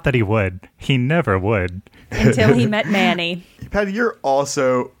 Not that he would. He never would. Until he met Manny. Patty, you're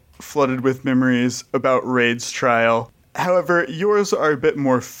also flooded with memories about Raid's trial. However, yours are a bit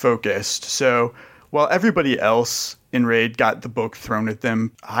more focused. So while everybody else in Raid got the book thrown at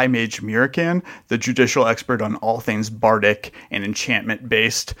them, High Mage Mirakan, the judicial expert on all things bardic and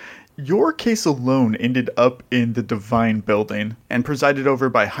enchantment-based, your case alone ended up in the Divine Building and presided over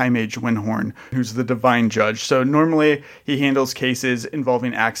by High Mage Winhorn, who's the Divine Judge. So normally he handles cases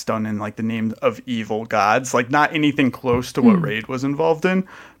involving acts done in like the name of evil gods, like not anything close to what Raid was involved in.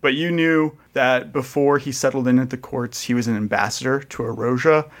 But you knew that before he settled in at the courts, he was an ambassador to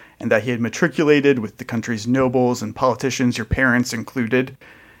Erosia, and that he had matriculated with the country's nobles and politicians, your parents included.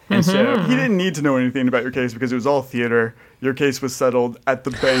 And so he didn't need to know anything about your case because it was all theater. Your case was settled at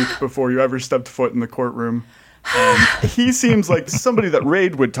the bank before you ever stepped foot in the courtroom. And he seems like somebody that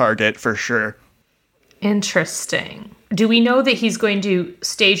Raid would target for sure. Interesting. Do we know that he's going to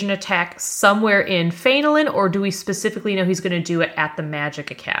stage an attack somewhere in Phenolin, or do we specifically know he's going to do it at the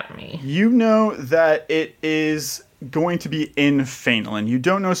Magic Academy? You know that it is going to be in Phenolin. You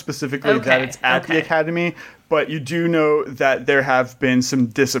don't know specifically that it's at the Academy, but you do know that there have been some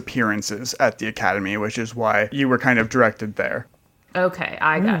disappearances at the Academy, which is why you were kind of directed there. Okay,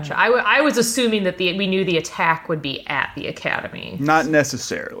 I gotcha. I was assuming that we knew the attack would be at the Academy. Not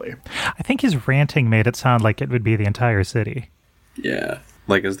necessarily. I think his ranting made it sound like it would be the entire city. Yeah.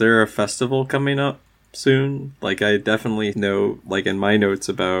 Like, is there a festival coming up soon? Like, I definitely know, like, in my notes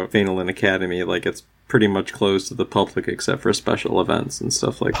about Phenolin Academy, like, it's pretty much closed to the public except for special events and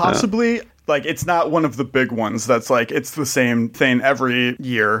stuff like that. Possibly, like, it's not one of the big ones that's like, it's the same thing every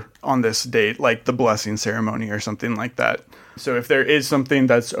year on this date, like the blessing ceremony or something like that. So if there is something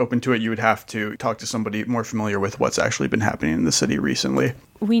that's open to it, you would have to talk to somebody more familiar with what's actually been happening in the city recently.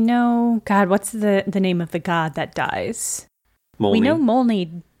 We know, God, what's the name of the god that dies? Molny. We know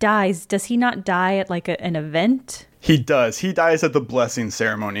Molny dies. Does he not die at like an event? He does. He dies at the blessing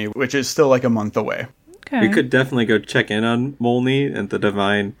ceremony, which is still like a month away. Okay. We could definitely go check in on Molny and the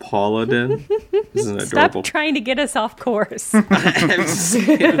Divine Paladin. This is an adorable. Stop trying to get us off course.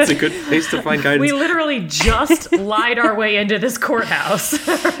 It's a good place to find guidance. We literally just lied our way into this courthouse.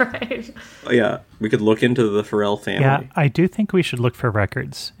 Right? Oh, yeah, we could look into the Farrell family. Yeah, I do think we should look for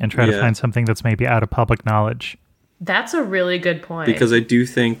records and try to find something that's maybe out of public knowledge. That's a really good point. Because I do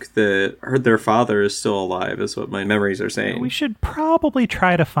think that their father is still alive, is what my memories are saying. We should probably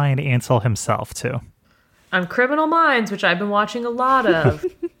try to find Ansel himself, too. On Criminal Minds, which I've been watching a lot of,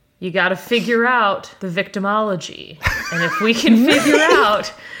 you got to figure out the victimology. And if we can figure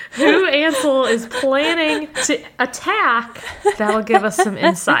out who Ansel is planning to attack, that'll give us some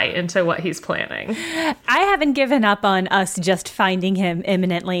insight into what he's planning. I haven't given up on us just finding him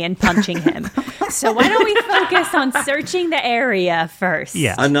imminently and punching him. So why don't we focus on searching the area first?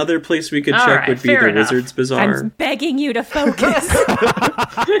 Yeah. Another place we could check would be the Wizard's Bazaar. I'm begging you to focus.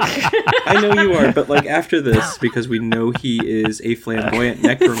 I know you are, but like after this, because we know he is a flamboyant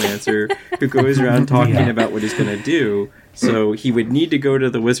necromancer who goes around talking about what he's going to do. So he would need to go to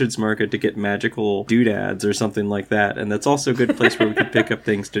the Wizard's Market to get magical doodads or something like that. And that's also a good place where we could pick up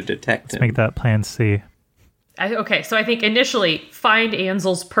things to detect him. Let's make that plan C. Okay, so I think initially, find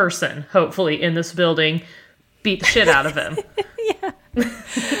Ansel's person, hopefully, in this building. Beat the shit out of him.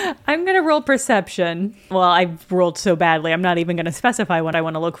 I'm going to roll perception. Well, I've rolled so badly, I'm not even going to specify what I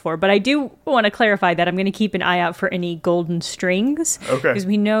want to look for. But I do want to clarify that I'm going to keep an eye out for any golden strings. Okay. Because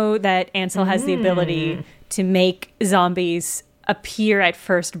we know that Ansel has the ability to make zombies appear at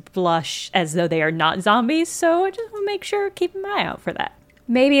first blush as though they are not zombies. So I just want to make sure, keep an eye out for that.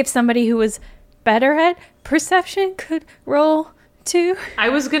 Maybe if somebody who was better at perception could roll too. I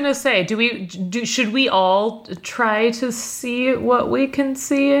was gonna say, should we all try to see what we can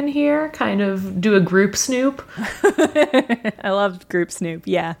see in here? Kind of do a group snoop? I love group snoop,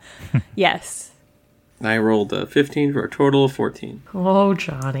 yeah. Yes. I rolled a 15 for a total of 14. Oh,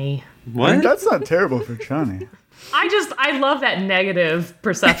 Johnny. What? I mean, that's not terrible for Johnny. I love that negative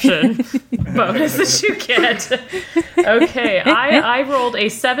perception bonus that you get. Okay, I rolled a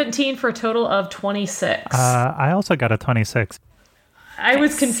 17 for a total of 26. I also got a 26. I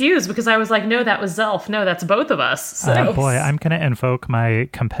was confused because I was like, no, that was Zelf. No, that's both of us. So. Boy, I'm going to invoke my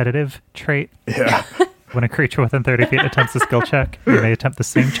competitive trait. Yeah. When a creature within 30 feet attempts a skill check, you may attempt the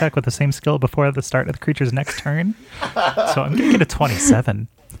same check with the same skill before the start of the creature's next turn. So I'm going to get a 27.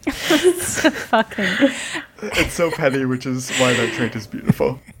 It's so petty, which is why that trait is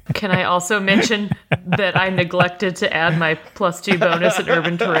beautiful. Can I also mention that I neglected to add my +2 bonus in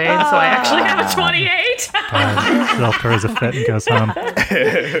urban terrain, so I actually have a 28? Zelf throws a fit and goes home.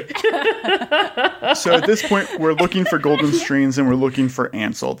 So at this point, we're looking for golden streams and we're looking for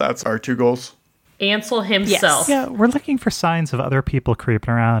Ansel. That's our 2 goals. Ansel himself. Yes. Yeah, we're looking for signs of other people creeping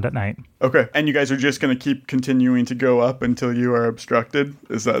around at night. Okay, and you guys are just going to keep continuing to go up until you are obstructed?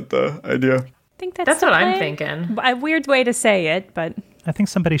 Is that the idea? I think that's what I'm thinking. A weird way to say it, but... I think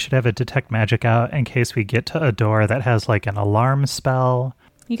somebody should have a detect magic out in case we get to a door that has like an alarm spell.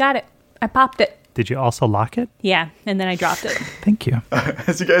 You got it. I popped it. Did you also lock it? Yeah, and then I dropped it. Thank you.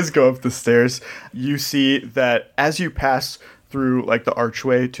 As you guys go up the stairs, you see that as you pass through like the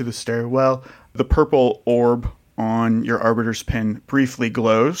archway to the stairwell, the purple orb on your Arbiter's pin briefly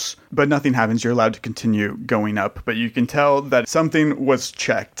glows, but nothing happens. You're allowed to continue going up, but you can tell that something was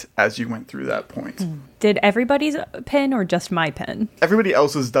checked as you went through that point. Did everybody's pin or just my pin? Everybody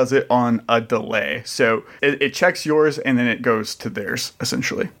else's does it on a delay. So it checks yours and then it goes to theirs,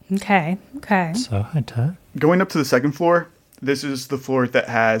 essentially. Okay. So I did. Going up to the second floor, this is the floor that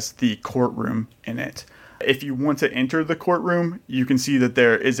has the courtroom in it. If you want to enter the courtroom, you can see that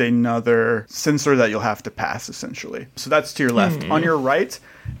there is another sensor that you'll have to pass, essentially. So that's to your left. On your right,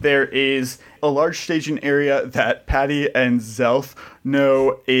 there is a large staging area that Patty and Zelf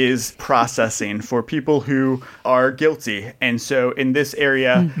know is processing for people who are guilty. And so in this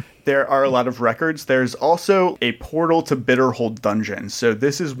area, there are a lot of records. There's also a portal to Bitterhold Dungeon. So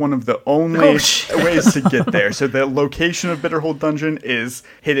this is one of the only ways to get there. So the location of Bitterhold Dungeon is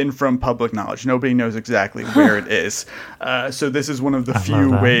hidden from public knowledge. Nobody knows exactly where it is. So this is one of the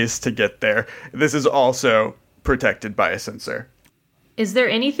few ways to get there. This is also protected by a sensor. Is there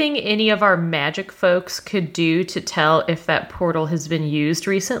anything any of our magic folks could do to tell if that portal has been used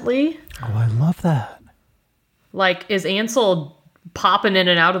recently? Oh, I love that. Like, is Ansel popping in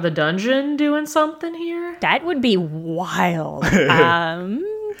and out of the dungeon doing something here? That would be wild.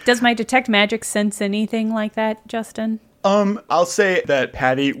 Does my detect magic sense anything like that, Justin? I'll say that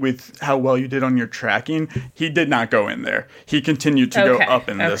Patty, with how well you did on your tracking, he did not go in there. He continued to go up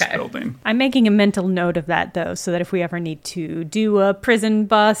in this building. I'm making a mental note of that, though, so that if we ever need to do a prison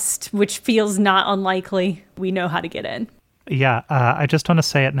bust, which feels not unlikely, we know how to get in. Yeah, I just want to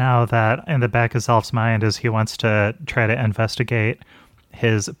say it now that in the back of Zelf's mind is he wants to try to investigate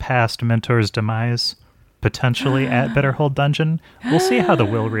his past mentor's demise, potentially at Bitterhold Dungeon. We'll see how the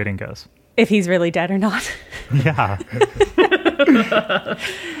will reading goes. If he's really dead or not. Yeah.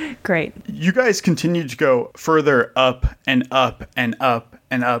 Great. You guys continue to go further up and up and up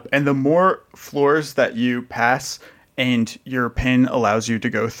and up. And the more floors that you pass and your pin allows you to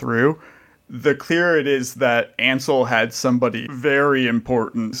go through, the clearer it is that Ansel had somebody very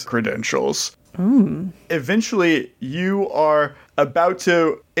important credentials. Eventually, you are about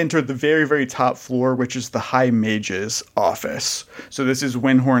to enter the very, very top floor, which is the High Mage's office. So this is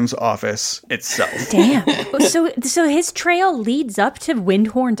Windhorn's office itself. Damn. So his trail leads up to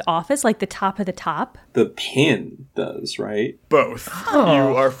Windhorn's office, like the top of the top? The pin does, right? Both. Oh.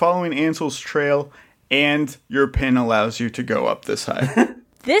 You are following Ansel's trail, and your pin allows you to go up this high.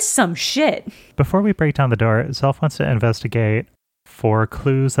 This some shit. Before we break down the door, Zelf wants to investigate for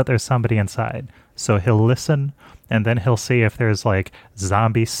clues that there's somebody inside. So he'll listen, and then he'll see if there's like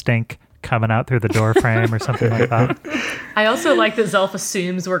zombie stink coming out through the door frame or something like that. I also like that Zelf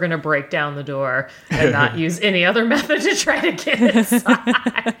assumes we're going to break down the door and not use any other method to try to get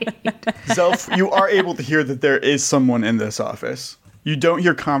inside. Zelf, you are able to hear that there is someone in this office. You don't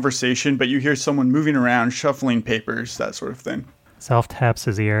hear conversation, but you hear someone moving around, shuffling papers, that sort of thing. Zelf taps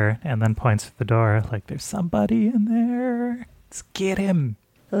his ear and then points to the door like there's somebody in there. Let's get him.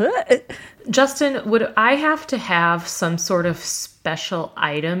 Justin, would I have to have some sort of special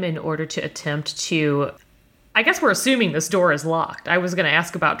item in order to attempt to... I guess we're assuming this door is locked. I was going to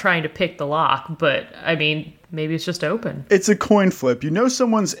ask about trying to pick the lock, but I mean, maybe it's just open. It's a coin flip. You know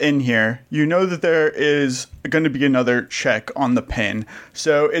someone's in here. You know that there is going to be another check on the pin.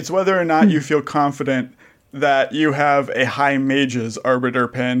 So it's whether or not you feel confident that you have a High Mage's Arbiter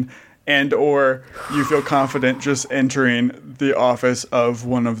pin, and or you feel confident just entering the office of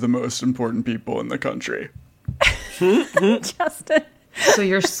one of the most important people in the country. Justin. So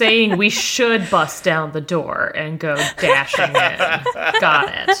you're saying we should bust down the door and go dashing in.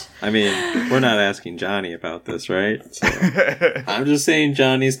 Got it. I mean, we're not asking Johnny about this, right? So, I'm just saying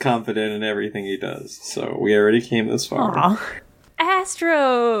Johnny's confident in everything he does. So we already came this far. Aww.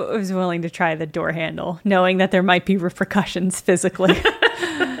 Astro was willing to try the door handle, knowing that there might be repercussions physically.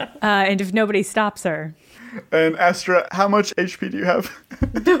 And if nobody stops her. And Astra, how much HP do you have?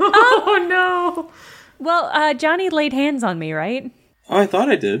 Oh, no. Well, Johnny laid hands on me, right? Oh, I thought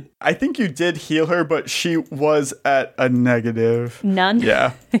I did. I think you did heal her, but she was at a negative. None?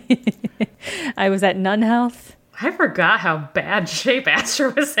 Yeah. I was at none health. I forgot how bad shape Astra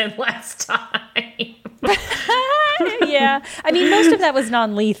was in last time. Yeah. I mean, most of that was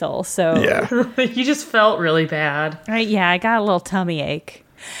non-lethal, so... Yeah. You just felt really bad. Right, yeah, I got a little tummy ache.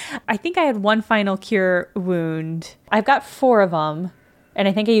 I think I had one final cure wound. I've got 4 of them, and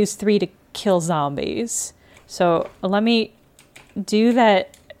I think I used 3 to kill zombies. So let me do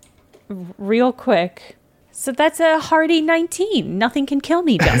that real quick. So that's a hearty 19. Nothing can kill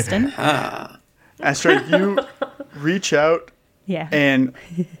me, Justin. Astra, you reach out and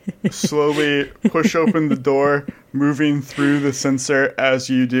slowly push open the door, moving through the sensor as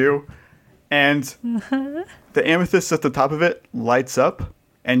you do. And the amethyst at the top of it lights up,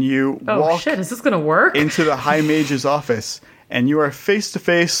 and you walk shit, is this gonna work? into the High Mage's office. And you are face to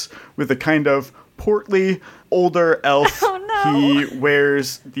face with a kind of portly, older elf. Oh, no. He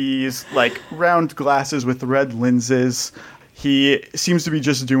wears these, like, round glasses with red lenses. He seems to be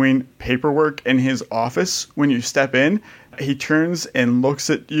just doing paperwork in his office. When you step in, he turns and looks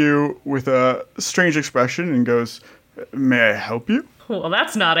at you with a strange expression and goes, "May I help you?" Well,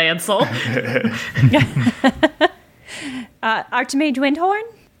 that's not Ansel. Archmage Windhorn?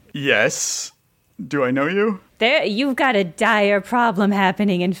 Yes. Do I know you? There, you've got a dire problem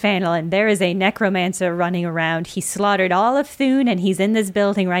happening in Fanelin. There is a necromancer running around. He slaughtered all of Thune, and he's in this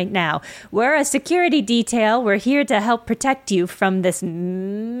building right now. We're a security detail. We're here to help protect you from this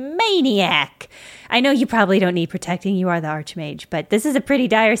maniac. I know you probably don't need protecting. You are the Archmage, but this is a pretty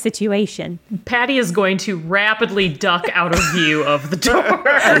dire situation. Patty is going to rapidly duck out of view of the door,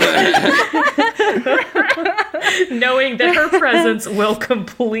 knowing that her presence will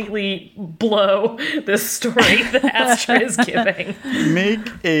completely blow this story that Astra is giving. Make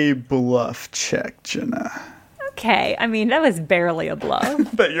a bluff check, Jenna. Okay, I mean, that was barely a blow.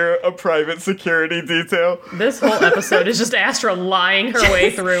 That you're a private security detail. This whole episode is just Astra lying her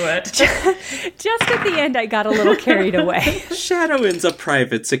way through it. Just at the end, I got a little carried away. Shadowin's a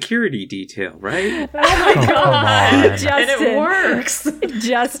private security detail, right? Oh my god! Justin, and it works.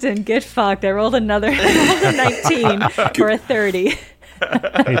 Justin, get fucked. I rolled another 19 for a 30.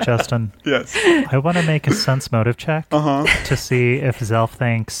 Hey, Justin. Yes. I want to make a sense motive check to see if Zelf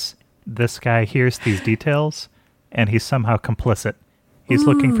thinks this guy hears these details and he's somehow complicit. He's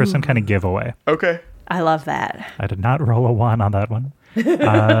looking for some kind of giveaway. Okay. I love that. I did not roll a 1 on that one.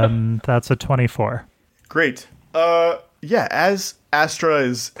 That's a 24. Great. Yeah, as Astra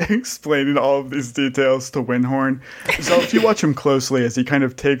is explaining all of these details to Windhorn, so if you watch him closely as he kind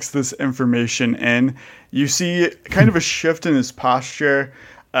of takes this information in, you see kind of a shift in his posture.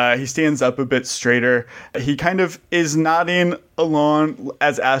 He stands up a bit straighter. He kind of is nodding along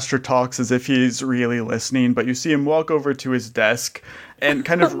as Astra talks as if he's really listening, but you see him walk over to his desk and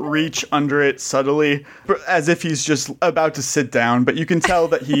kind of reach under it subtly as if he's just about to sit down, but you can tell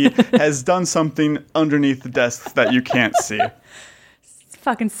that he has done something underneath the desk that you can't see. It's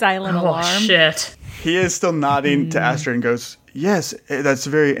fucking silent alarm. Oh, shit. He is still nodding to Astra and goes, "Yes, that's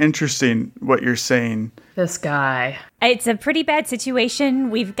very interesting what you're saying." This guy. It's a pretty bad situation.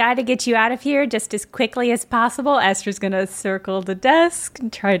 We've got to get you out of here just as quickly as possible. Astra's going to circle the desk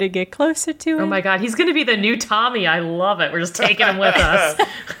and try to get closer to him. Oh my god, he's going to be the new Tommy. I love it. We're just taking him with us.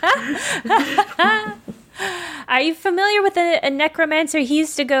 Are you familiar with a necromancer? He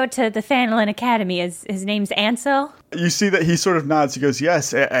used to go to the Fanelin Academy. His name's Ansel. You see that he sort of nods. He goes,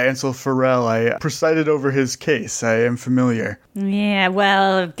 "Yes, Ansel Farrell. I presided over his case. I am familiar." Yeah,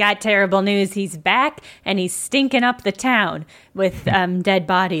 well, I've got terrible news. He's back, and he's stinking up the town with dead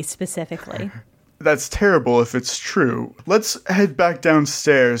bodies specifically. That's terrible if it's true. Let's head back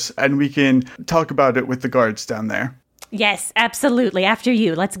downstairs, and we can talk about it with the guards down there. Yes, absolutely. After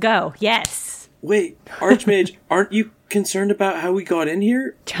you. Let's go. Yes. Wait, Archmage, aren't you concerned about how we got in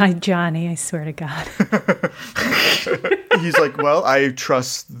here? Johnny, I swear to God. He's like, "Well, I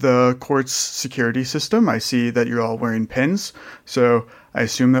trust the court's security system. I see that you're all wearing pins, so I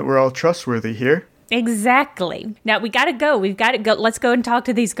assume that we're all trustworthy here." Exactly. Now, we gotta go. We've got to go. Let's go and talk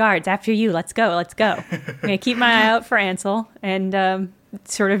to these guards. After you. Let's go. I'm gonna keep my eye out for Ansel, and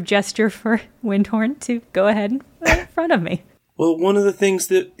sort of gesture for Windhorn to go ahead in front of me. Well, one of the things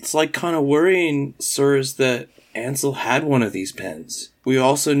that's like kind of worrying, sir, is that Ansel had one of these pens. We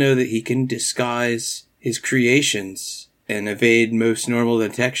also know that he can disguise his creations and evade most normal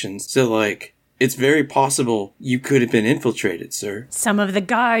detections. So, like, it's very possible you could have been infiltrated, sir. Some of the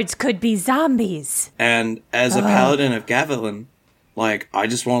guards could be zombies. And as a paladin of Gavilan, like, I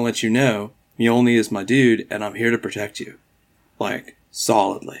just want to let you know, Mjolnir is my dude, and I'm here to protect you. Like,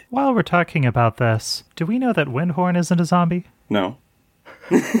 solidly. While we're talking about this, do we know that Windhorn isn't a zombie? No.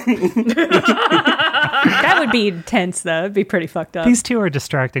 That would be intense, though. It'd be pretty fucked up. These two are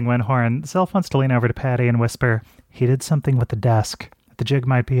distracting Windhorn. Zelf wants to lean over to Patty and whisper, he did something with the desk. The jig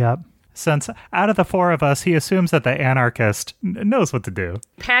might be up. Since out of the four of us, he assumes that the anarchist knows what to do.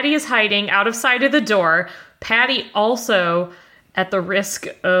 Patty is hiding out of sight of the door. Patty also, at the risk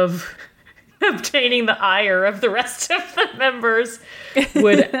of obtaining the ire of the rest of the members,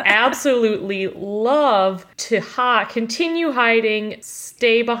 would absolutely love to continue hiding,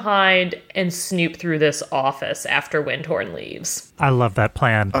 stay behind, and snoop through this office after Windhorn leaves. I love that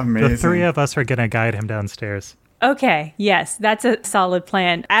plan. Amazing. The three of us are going to guide him downstairs. Okay, yes, that's a solid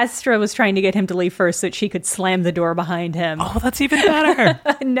plan. Astra was trying to get him to leave first so that she could slam the door behind him. Oh, that's even better.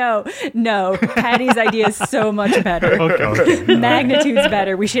 No. Patty's idea is so much better. Okay. Magnitude's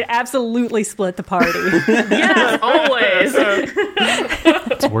better. We should absolutely split the party. Yes, always.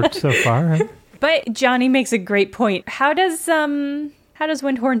 It's worked so far. But Johnny makes a great point. How does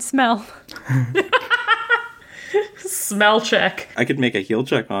Windhorn smell? Smell check. I could make a heal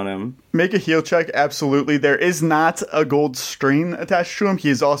check on him. Make a heal check, absolutely. There is not a gold string attached to him. He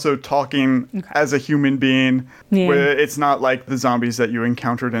is also talking as a human being. Yeah. Where it's not like the zombies that you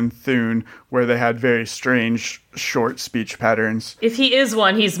encountered in Thune, where they had very strange, short speech patterns. If he is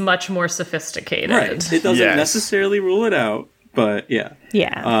one, he's much more sophisticated. Right. It doesn't necessarily rule it out, but yeah.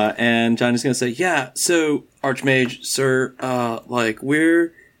 Yeah. And Johnny's going to say, yeah, so, Archmage, sir,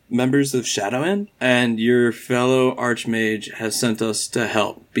 we're members of Shadowend, and your fellow Archmage has sent us to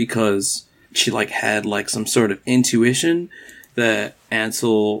help because she, had, some sort of intuition that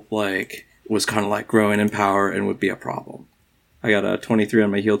Ansel, was kind of, growing in power and would be a problem. I got a 23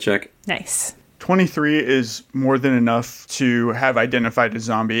 on my heal check. Nice. 23 is more than enough to have identified a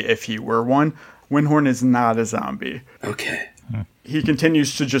zombie if he were one. Windhorn is not a zombie. Okay. He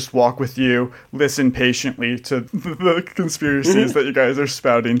continues to just walk with you, listen patiently to the conspiracies that you guys are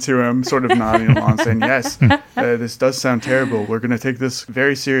spouting to him, sort of nodding along, saying, yes, this does sound terrible. We're going to take this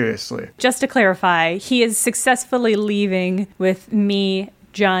very seriously. Just to clarify, he is successfully leaving with me,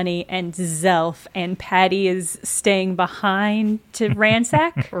 Johnny, and Zelf, and Patty is staying behind to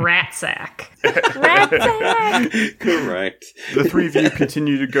ransack? Ratsack. Ransack! Correct. The three of you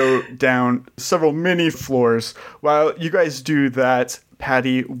continue to go down several mini floors. While you guys do that,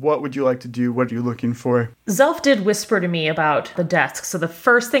 Patty, what would you like to do? What are you looking for? Zelf did whisper to me about the desk, so the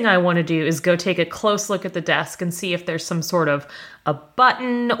first thing I want to do is go take a close look at the desk and see if there's some sort of a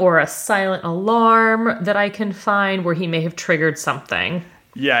button or a silent alarm that I can find where he may have triggered something.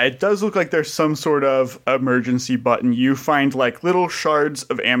 Yeah, it does look like there's some sort of emergency button. You find little shards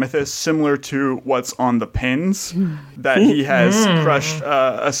of amethyst similar to what's on the pins that he has crushed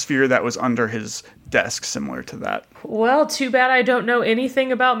a sphere that was under his desk similar to that. Well, too bad I don't know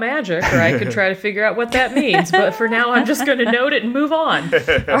anything about magic, or I could try to figure out what that means. But for now, I'm just going to note it and move on.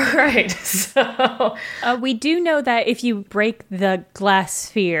 All right. So we do know that if you break the glass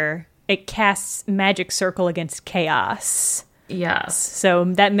sphere, it casts magic circle against chaos. Yes. So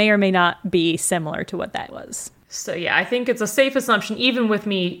that may or may not be similar to what that was. So yeah, I think it's a safe assumption, even with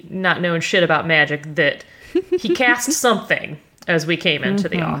me not knowing shit about magic, that he cast something as we came into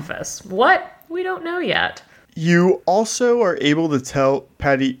the office. What? We don't know yet. You also are able to tell,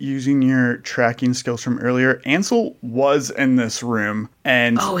 Patty, using your tracking skills from earlier, Ansel was in this room.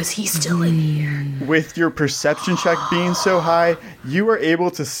 And oh, is he still in here? With your perception check being so high, you are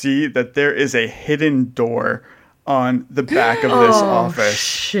able to see that there is a hidden door on the back of this office.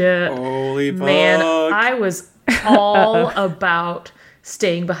 Shit. Holy fuck. Man, I was all about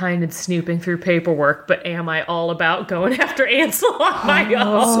staying behind and snooping through paperwork, but am I all about going after Ansel on my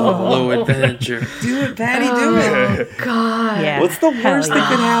own? Solo adventure. Do it, Patty, do it. Oh, God. Yeah. What's the worst that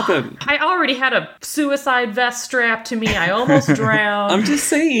could happen? I already had a suicide vest strapped to me. I almost drowned. I'm just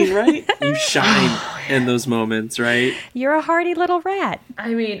saying, right? You shine in those moments, right? You're a hardy little rat.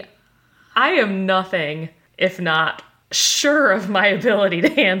 I mean, I am nothing if not sure of my ability to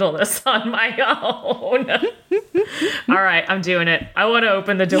handle this on my own. All right, I'm doing it. I want to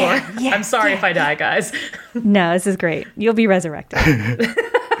open the door. Yeah, I'm sorry if I die, guys. No, this is great. You'll be resurrected.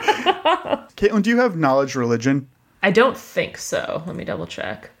 Caitlin, do you have knowledge religion? I don't think so. Let me double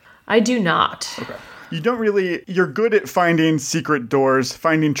check. I do not. Okay. You're good at finding secret doors,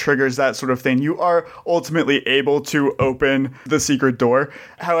 finding triggers, that sort of thing. You are ultimately able to open the secret door.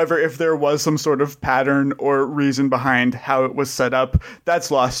 However, if there was some sort of pattern or reason behind how it was set up, that's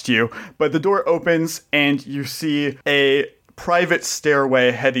lost you. But the door opens and you see a private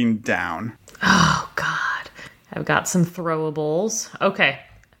stairway heading down. Oh, God. I've got some throwables. Okay.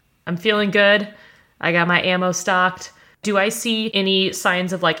 I'm feeling good. I got my ammo stocked. Do I see any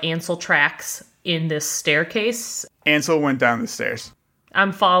signs of, like, Ansel tracks in this staircase? Ansel went down the stairs.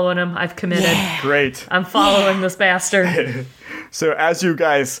 I'm following him. I've committed. Yeah. Great. I'm following this bastard. So as you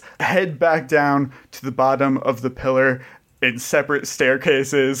guys head back down to the bottom of the pillar in separate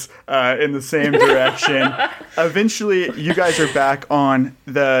staircases in the same direction, eventually you guys are back on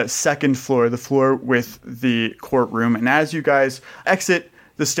the second floor, the floor with the courtroom. And as you guys exit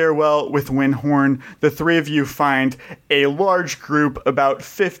the stairwell with Windhorn, the three of you find a large group, about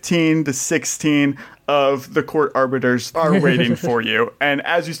 15 to 16 of the court arbiters are waiting for you. And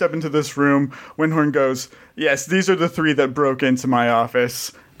as you step into this room, Windhorn goes, "Yes, these are the three that broke into my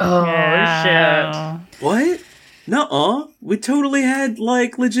office." Oh, shit. What? Nuh-uh. We totally had,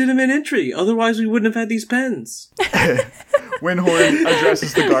 like, legitimate entry. Otherwise, we wouldn't have had these pens. Windhorn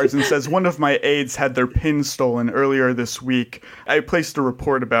addresses the guards and says, "One of my aides had their pin stolen earlier this week. I placed a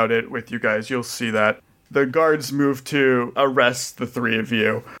report about it with you guys. You'll see that." The guards move to arrest the three of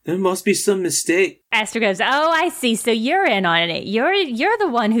you. There must be some mistake. Astra goes, "Oh, I see. So you're in on it. You're the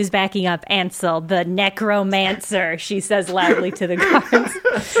one who's backing up Ansel, the necromancer," she says loudly to the guards.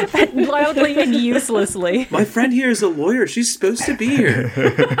 Loudly and uselessly. My friend here is a lawyer. She's supposed to be here.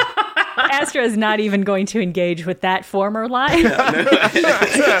 Astra is not even going to engage with that former line.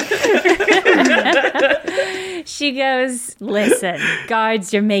 She goes, "Listen,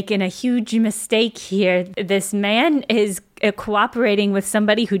 guards, you're making a huge mistake here. This man is cooperating with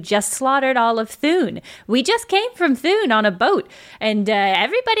somebody who just slaughtered all of Thune. We just came from Thune on a boat, and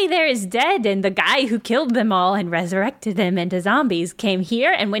everybody there is dead, and the guy who killed them all and resurrected them into zombies came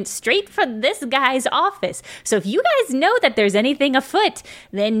here and went straight for this guy's office. So if you guys know that there's anything afoot,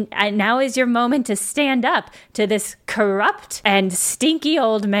 then now is your moment to stand up to this corrupt and stinky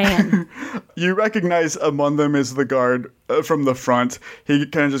old man." You recognize among them is the guard from the front. He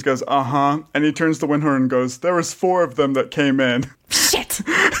kind of just goes, "Uh-huh," and he turns to Windhorn and goes, "There was 4 of them that came in." Shit!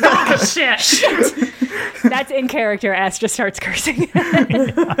 Oh, shit! That's in character. Astra starts cursing.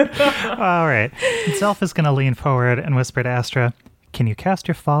 All right. Zelf is going to lean forward and whisper to Astra, "Can you cast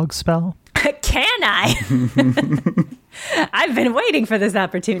your fog spell?" Can I? I've been waiting for this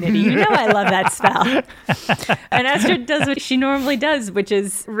opportunity. You know I love that spell. And Astra does what she normally does, which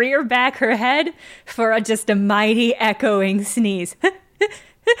is rear back her head for just a mighty echoing sneeze.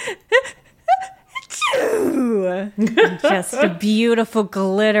 Just a beautiful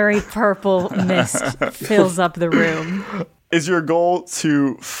glittery purple mist fills up the room. Is your goal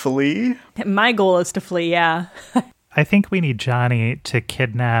to flee? My goal is to flee, yeah. I think we need Johnny to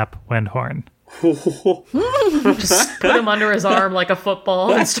kidnap Windhorn. Just put him under his arm like a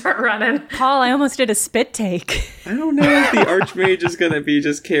football and start running. Paul, I almost did a spit take. I don't know if the Archmage is going to be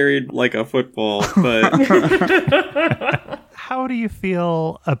just carried like a football, but... How do you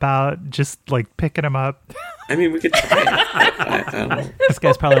feel about just, like, picking him up? I mean, we could try it. I don't know. This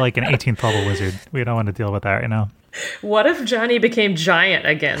guy's probably like an 18th level wizard. We don't want to deal with that right now. What if Johnny became giant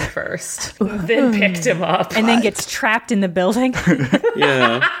again first, then picked him up? And then gets trapped in the building?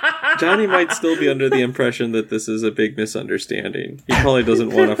 Yeah. Johnny might still be under the impression that this is a big misunderstanding. He probably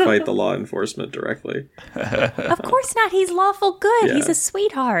doesn't want to fight the law enforcement directly. Of course not. He's lawful good. Yeah. He's a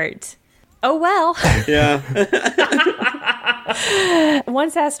sweetheart. Oh, well. Yeah.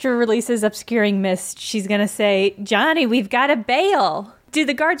 Once Astra releases Obscuring Mist, she's going to say, "Johnny, we've got to bail." Do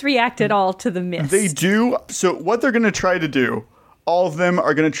the guards react at all to the mist? They do. So what they're going to try to do, all of them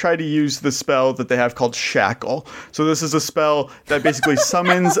are going to try to use the spell that they have called Shackle. So this is a spell that basically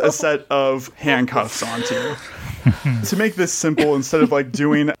summons a set of handcuffs onto you. To make this simple, instead of like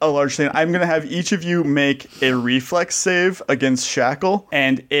doing a large thing, I'm going to have each of you make a reflex save against Shackle.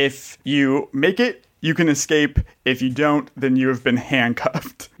 And if you make it, you can escape. If you don't, then you have been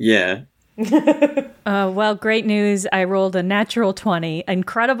handcuffed. Yeah. Well, great news. I rolled a natural 20.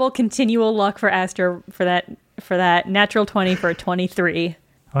 Incredible continual luck for Astra for that natural 20 for a 23.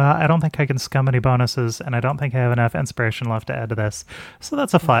 Well, I don't think I can scum any bonuses, and I don't think I have enough inspiration left to add to this. So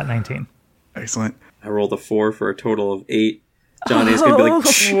that's a flat 19. Excellent. I rolled a 4 for a total of 8. Johnny's going to be like,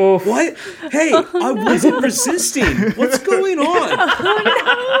 "Shh, what? Hey, I wasn't resisting. What's going on?"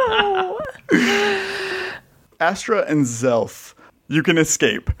 Oh, no. Astra and Zelf, you can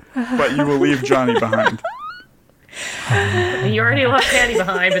escape, but you will leave Johnny behind. You already left Patty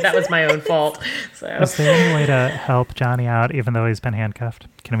behind, but that was my own fault. So. Is there any way to help Johnny out even though he's been handcuffed?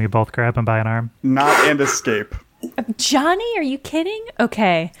 Can we both grab him by an arm? Not and escape. Johnny, are you kidding?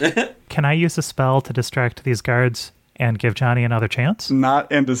 Okay. Can I use a spell to distract these guards and give Johnny another chance?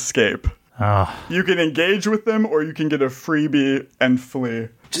 Not and escape. Oh. You can engage with them or you can get a freebie and flee.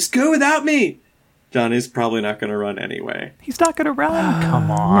 Just go without me. Johnny's probably not going to run anyway. He's not going to run.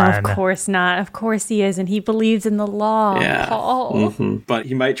 Come on. No, of course not. Of course he isn't. He believes in the law, Yeah. Paul. Mm-hmm. But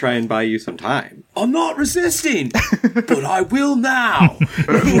he might try and buy you some time. I'm not resisting, but I will now.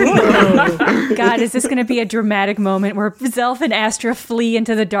 God, is this going to be a dramatic moment where Zelf and Astra flee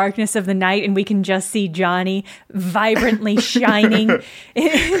into the darkness of the night and we can just see Johnny vibrantly shining in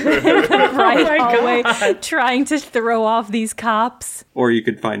the bright hallway, trying to throw off these cops? Or you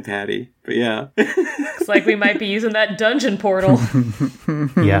could find Patty. But yeah. Looks like we might be using that dungeon portal.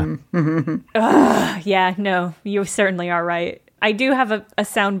 Yeah. Yeah, no, you certainly are right. I do have a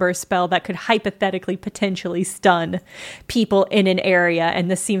soundburst spell that could hypothetically potentially stun people in an area,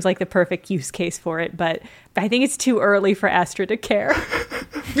 and this seems like the perfect use case for it, but I think it's too early for Astra to care.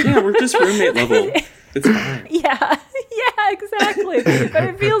 Yeah, we're just roommate level. It's fine. Yeah, exactly. But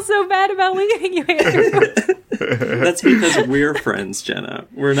I feel so bad about leaving you, Andrew. That's because we're friends, Jenna.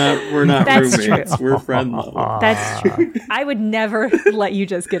 We're not That's roommates. true. We're friend level. That's true. I would never let you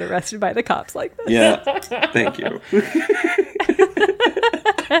just get arrested by the cops like this. Yeah, thank you.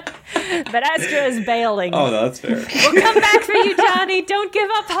 But Astra is bailing. Oh, that's fair. We'll come back for you, Johnny. Don't give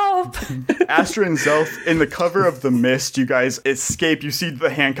up hope. Astra and Zelf, in the cover of the mist, you guys escape. You see the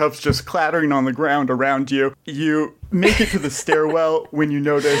handcuffs just clattering on the ground around you. You make it to the stairwell when you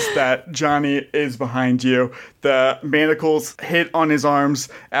notice that Johnny is behind you. The manacles hit on his arms.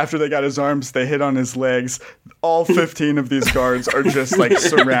 After they got his arms, they hit on his legs. All 15 of these guards are just like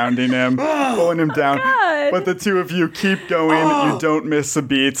surrounding him, pulling him down. God. But the two of you keep going. You don't miss a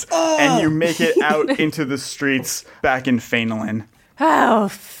beat. And you make it out into the streets back in Fainalin. Oh,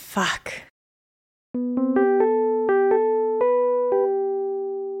 fuck.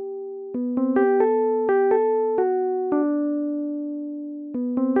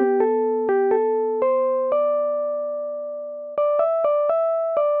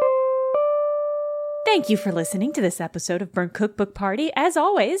 Thank you for listening to this episode of Burnt Cookbook Party. As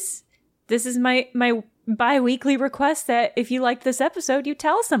always, this is my bi-weekly request that if you liked this episode, you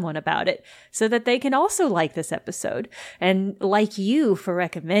tell someone about it so that they can also like this episode and like you for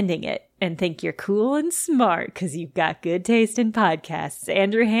recommending it and think you're cool and smart because you've got good taste in podcasts.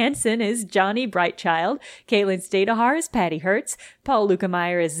 Andrew Hansen is Johnny Brightchild. Caitlin Stadahar is Patty Hertz. Paul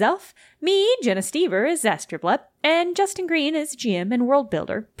Lukemeyer is Zelf. Me, Jenna Stever, is Zastrablup. And Justin Green is GM and World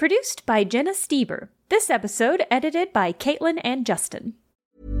Builder. Produced by Jenna Stever. This episode edited by Caitlin and Justin.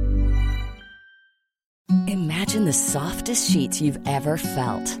 Imagine the softest sheets you've ever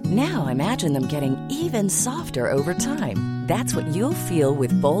felt. Now imagine them getting even softer over time. That's what you'll feel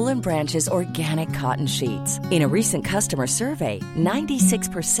with Boll & Branch's organic cotton sheets. In a recent customer survey,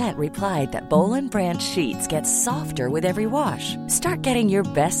 96% replied that Boll & Branch sheets get softer with every wash. Start getting your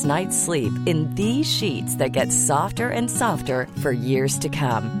best night's sleep in these sheets that get softer and softer for years to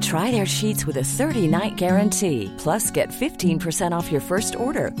come. Try their sheets with a 30-night guarantee. Plus, get 15% off your first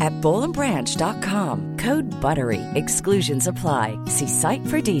order at bollandbranch.com. Code BUTTERY. Exclusions apply. See site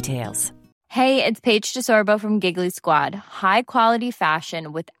for details. Hey, it's Paige DeSorbo from Giggly Squad. High quality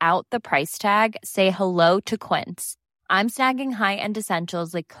fashion without the price tag. Say hello to Quince. I'm snagging high-end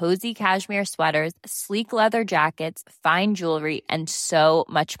essentials like cozy cashmere sweaters, sleek leather jackets, fine jewelry, and so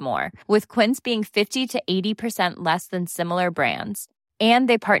much more. With Quince being 50 to 80% less than similar brands. And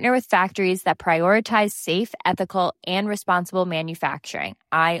they partner with factories that prioritize safe, ethical, and responsible manufacturing.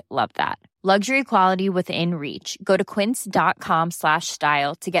 I love that. Luxury quality within reach. Go to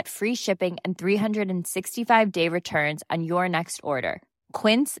quince.com/style to get free shipping and 365-day returns on your next order.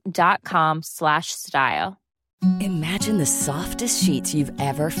 Quince.com/style. Imagine the softest sheets you've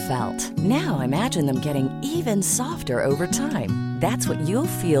ever felt. Now imagine them getting even softer over time. That's what you'll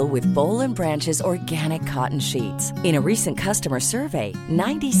feel with Boll & Branch's organic cotton sheets. In a recent customer survey,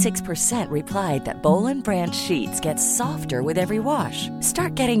 96% replied that Boll & Branch sheets get softer with every wash.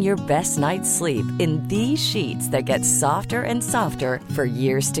 Start getting your best night's sleep in these sheets that get softer and softer for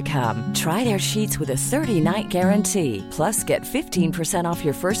years to come. Try their sheets with a 30-night guarantee. Plus, get 15% off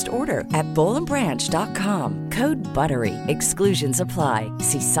your first order at bollandbranch.com. Code BUTTERY. Exclusions apply.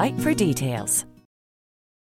 See site for details.